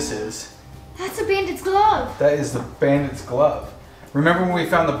know what this is. That's a bandit's glove. That is the bandit's glove. Remember when we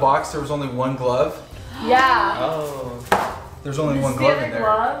found the box, there was only one glove? Yeah. Oh. There's only This one is the glove other in there.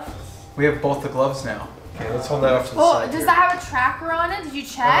 glove. We have both the gloves now. Okay, let's hold that off to the Oh, side does here. that have a tracker on it? Did you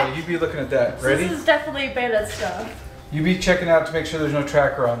check? You be looking at that. Ready? This is definitely bandit stuff. You be checking out to make sure there's no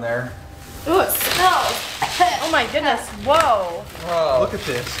tracker on there. Ooh, it smells. Oh my goodness. Whoa. Whoa. Look at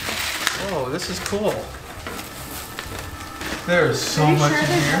this. Whoa, this is cool. There's so much in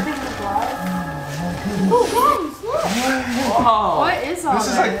here. Whoa. What is all This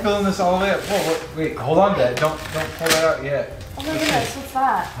is like filling this all the way up. Whoa, wait, hold on to that. Don't pull that out yet. Oh my goodness, what's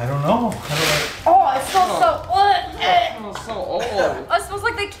that? I don't know. I don't know. Oh, it smells so. Oh, so old. Oh, it smells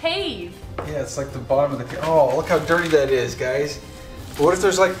like the cave. Yeah, it's like the bottom of the. Oh, look how dirty that is, guys. What if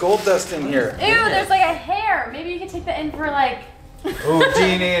there's like gold dust in here? Ew, there's like a hair. Maybe you could take that in for like Oh,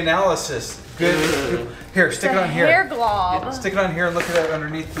 DNA analysis. Good. Here, stick it on here. hair glob. Stick it on here and look at it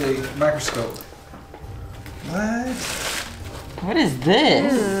underneath the microscope. What? What is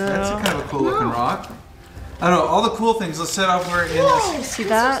this? That's a kind of a cool looking rock. I don't know, all the cool things, let's set off where it Whoa, is. See this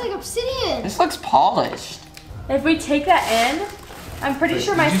that? looks like obsidian. This looks polished. If we take that in, I'm pretty Wait,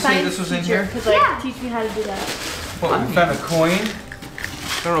 sure my did you say science this was in teacher here? could like Yeah. teach me how to do that. What, we found a coin?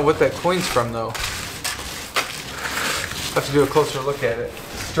 I don't know what that coin's from though. Have to do a closer look at it.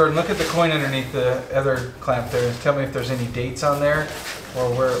 Jordan, look at the coin underneath the other clamp there and tell me if there's any dates on there or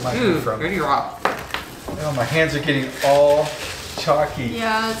where it might be from. Dirty rock. Oh, my hands are getting all chalky.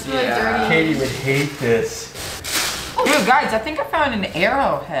 Yeah, it's really Yeah. dirty. Katie would hate this. Dude, guys, I think I found an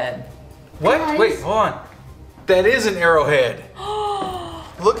arrowhead. What? Guys. Wait, hold on. That is an arrowhead.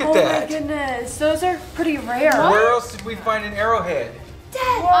 Look at Oh that. my goodness, those are pretty rare. Where else did we find an arrowhead?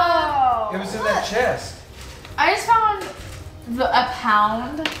 Whoa. It was in that chest. I just found a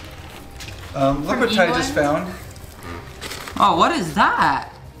pound. Look From what Ty just England? found. Oh, what is that?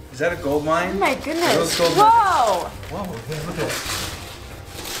 Is that a gold Oh mine? my Those goodness. gold Whoa. Whoa, yeah, look at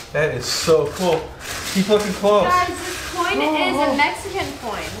that. That is so cool. Keep looking close. Guys, this coin is a Mexican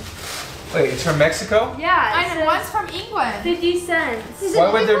coin. Wait, it's from Mexico? Yeah, And one's from England. 50 cents.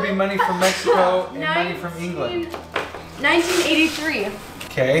 Why would there be money from Mexico and money from England? 1983.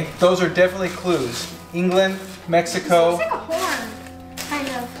 Okay, those are definitely clues. England, Mexico. It's like a horn. Kind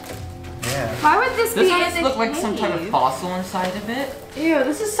of. Yeah. Why would this Doesn't be in this the look like some type of cave? fossil inside of it? Ew,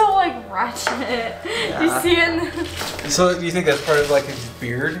 this is so like ratchet. You see it? So you think that's part of like his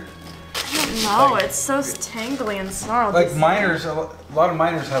beard? No, it's so tangly and snarled. Like miners, a lot of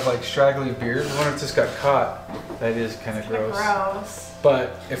miners have like straggly beard. I wonder if this got caught. That is kind of gross. Gross.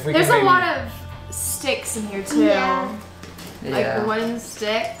 But if we There's can a maybe, lot of sticks in here too. Yeah. Like wooden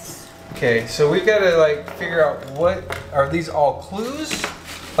sticks. Okay, so we've got to like figure out what are these all clues?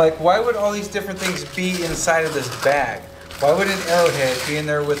 Like why would all these different things be inside of this bag? Why would an arrowhead be in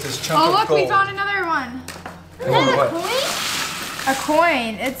there with this chunk Oh of look, gold? we found another one. Oh, what? A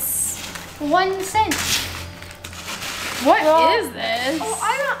coin. It's 1 cent. what is this? Oh,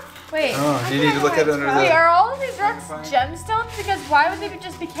 I don't. Wait. Oh, do you need to look at it under Wait, the... are all of these rocks Fine. gemstones? Because why would they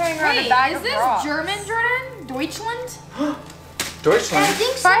just be carrying around a Wait, bag is of this rocks? German, Jordan? Deutschland? Deutschland? I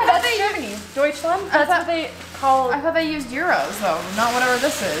think so. That's Germany. Deutschland. That's what they call. I thought they used euros though, not whatever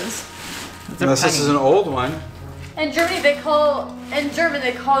this is. Unless this is an old one. In Germany, they call. In German,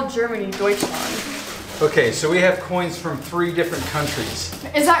 they call Germany Deutschland. Okay, so we have coins from 3 different countries.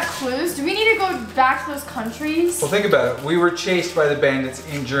 Is that clues? Do we need to go back to those countries? Well, think about it. We were chased by the bandits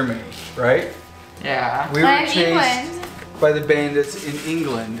in Germany, right? Yeah. We were And chased England. by the bandits in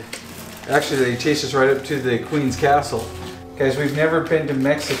England. Actually, they chased us right up to the Queen's Castle. Guys, we've never been to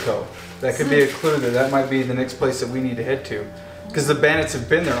Mexico. That could be a clue that might be the next place that we need to head to. Because the bandits have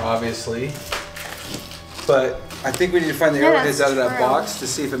been there, obviously. But I think we need to find the arrowheads out of that box to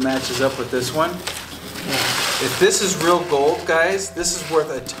see if it matches up with this one. If this is real gold, guys, this is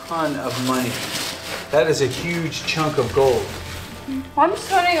worth a ton of money. That is a huge chunk of gold. Well, I'm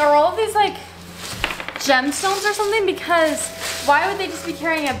just wondering, are all of these like gemstones or something? Because why would they just be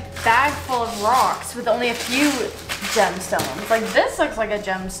carrying a bag full of rocks with only a few gemstones? Like this looks like a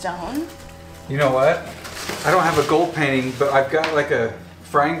gemstone. You know what? I don't have a gold painting, but I've got like a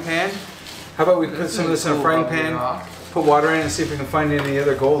frying pan. How about we put some of this in a frying pan, put water in it, and see if we can find any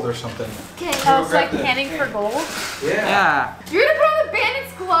other gold or something. Okay. Oh, it's like panning for gold. Yeah. You're gonna put on the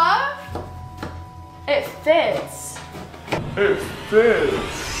bandit's glove? It fits. It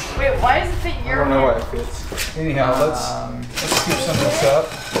fits. Wait, why does it fit I your don't know why hand? it fits. Anyhow, let's scoop some of this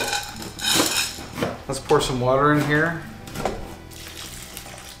up. Let's pour some water in here.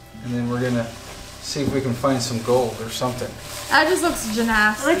 And then we're gonna see if we can find some gold or something. That just looks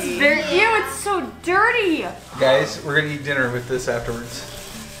gymnastic. It's very ew. It's so dirty. Guys, we're gonna eat dinner with this afterwards.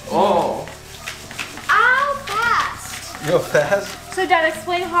 Oh. Ow, fast. You go fast? So, Dad,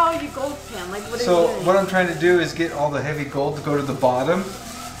 explain how you gold pan. Like, what are So you doing? what I'm trying to do is get all the heavy gold to go to the bottom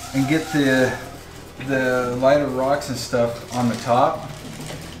and get the lighter rocks and stuff on the top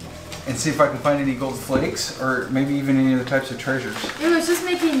and see if I can find any gold flakes or maybe even any other types of treasures. Ew, it's just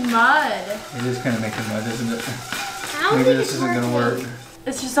making mud. It is kind of making mud, isn't it? I don't Maybe think this it's isn't gonna work. working.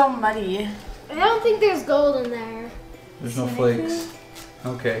 It's just all muddy. I don't think there's gold in there. There's no flakes.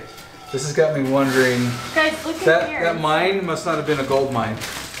 Okay. This has got me wondering, Guys, look at here. that mine must not have been a gold mine.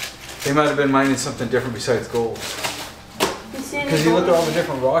 They might have been mining something different besides gold. Because you look at all the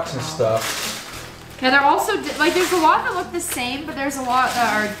different rocks and stuff. Yeah, they're also like there's a lot that look the same, but there's a lot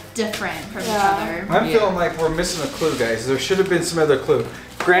that are different from each other. I'm feeling like we're missing a clue, guys. There should have been some other clue.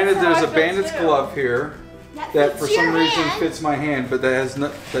 Granted, That's how there's I a feel bandit's too. glove here that for fits some your reason hand. fits my hand, but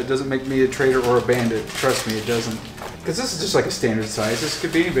that doesn't make me a traitor or a bandit. Trust me, it doesn't. Because this is just like a standard size. This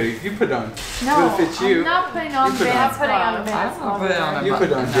could be anybody. You put it on. No, If it fits you. I'm not putting on Bandits. putting on a Bandits. You put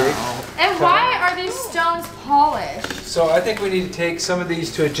it on, Jake. And why are these stones polished? So I think we need to take some of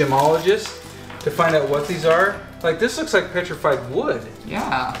these to a gemologist to find out what these are. Like this looks like petrified wood.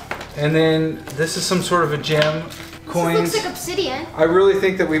 Yeah. And then this is some sort of a gem. Coins. This looks like obsidian. I really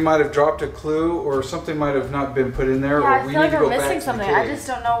think that we might have dropped a clue or something might have not been put in there. Yeah, or I we feel need like to we're go back missing to something. the I cave. just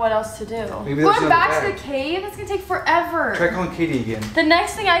don't know what else to do. Maybe there's Going another back to bag. the cave, it's gonna take forever. Try calling Katie again. The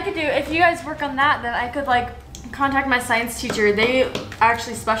next thing I could do, if you guys work on that, then I could like contact my science teacher. They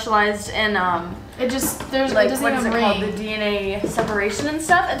actually specialized in It just, there's, like it doesn't what is even it called, the ring. DNA separation and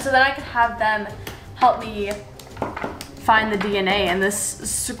stuff, and so then I could have them help me find the DNA in this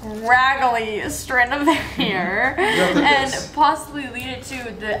scraggly strand of hair and this. possibly lead it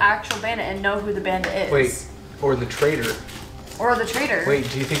to the actual bandit and know who the bandit is. Wait, or the traitor. Or the traitor. Wait,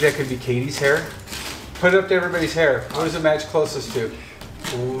 do you think that could be Katie's hair? Put it up to everybody's hair. What does it match closest to?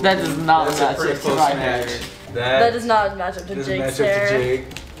 Ooh, That does not that's match a pretty up to close my match. hair. That does not match up to doesn't Jake's match up hair. to Jake.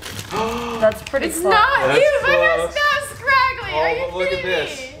 That's pretty It's close. not, That's ew, my hair's close. not scraggly. Are you Oh, look at kidding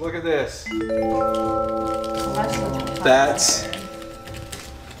this. me? Look at this. That's That's.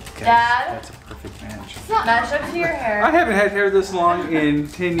 Dad? That's a perfect match. match up to your hair. I haven't had hair this long in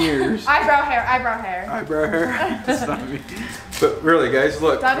 10 years. Eyebrow hair, eyebrow hair. Eyebrow hair. That's not me. But really, guys,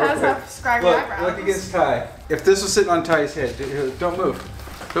 look. That real has quick. a scraggly Look, eyebrows. look against Ty. If this was sitting on Ty's head, don't move.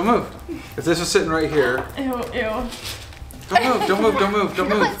 Don't move. If this was sitting right here, Ew, ew. don't move, don't move, don't move, don't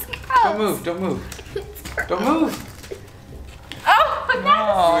move. Don't move, don't move. Don't move. Oh,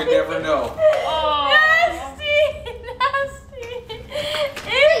 You would never know. nasty, nasty.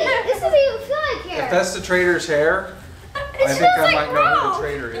 Wait, this doesn't even feel like hair. If that's the traitor's hair, I think I might know who the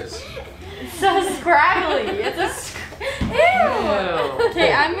traitor is. So scraggly. It's a ew.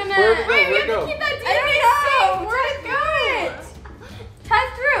 Okay, I'm gonna. Where'd it go? Wait, we Where'd it have go? to keep that I DNA don't know. safe. Where'd it go? Tie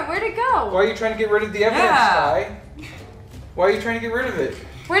through it. Where'd it go? Why are you trying to get rid of the evidence, Yeah. Ty? Why are you trying to get rid of it?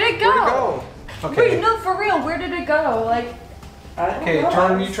 Where'd it go? Where'd it go? Okay. Wait, no, for real. Where did it go? Like. Okay,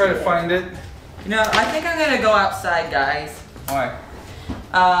 Jordan, you try to find it. You know, I think I'm gonna go outside, guys. Why?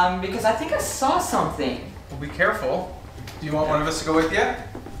 Because I think I saw something. Well, be careful. Do you want one of us to go with you?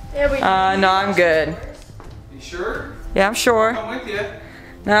 Yeah, we. No, I'm good. You sure? Yeah, I'm sure. I'm with you.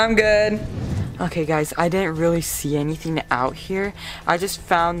 No, I'm good. Okay, guys, I didn't really see anything out here. I just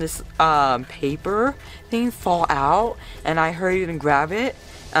found this paper thing fall out, and I hurried and grabbed it.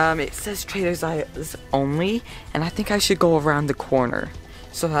 It says Trader's Eyes only, and I think I should go around the corner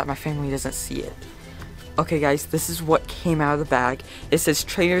so that my family doesn't see it. Okay, guys, this is what came out of the bag. It says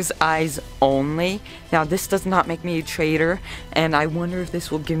Trader's Eyes only. Now, this does not make me a traitor, and I wonder if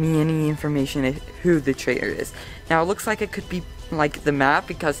this will give me any information of who the traitor is. Now, it looks like it could be like the map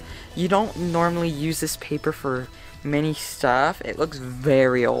because you don't normally use this paper for many stuff. It looks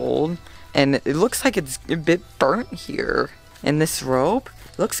very old, and it looks like it's a bit burnt here. And this rope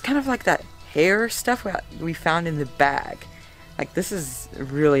looks kind of like that hair stuff we found in the bag. Like, this is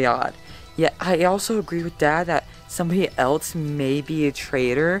really odd. Yeah, I also agree with Dad that somebody else may be a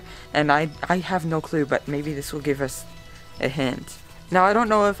traitor, and I have no clue, but maybe this will give us a hint. Now, I don't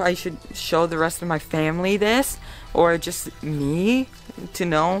know if I should show the rest of my family this, or just me to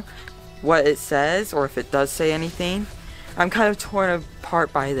know what it says, or if it does say anything. I'm kind of torn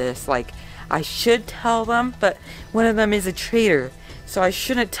apart by this. Like, I should tell them, but one of them is a traitor, so I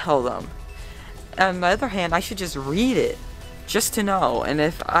shouldn't tell them. On the other hand, I should just read it, just to know. And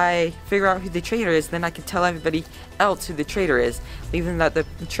if I figure out who the traitor is, then I can tell everybody else who the traitor is, even that the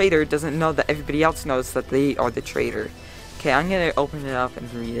traitor doesn't know that everybody else knows that they are the traitor. Okay, I'm gonna open it up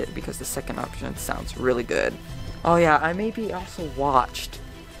and read it because the second option sounds really good. Oh yeah, I may be also watched.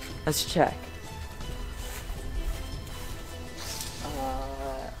 Let's check.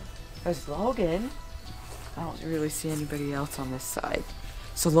 There's Logan. I don't really see anybody else on this side.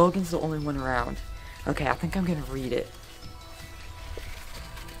 So Logan's the only one around. Okay, I think I'm gonna read it.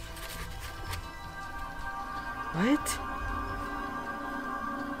 What?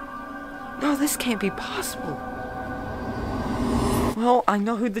 No, this can't be possible. Well, I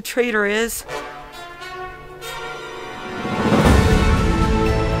know who the traitor is.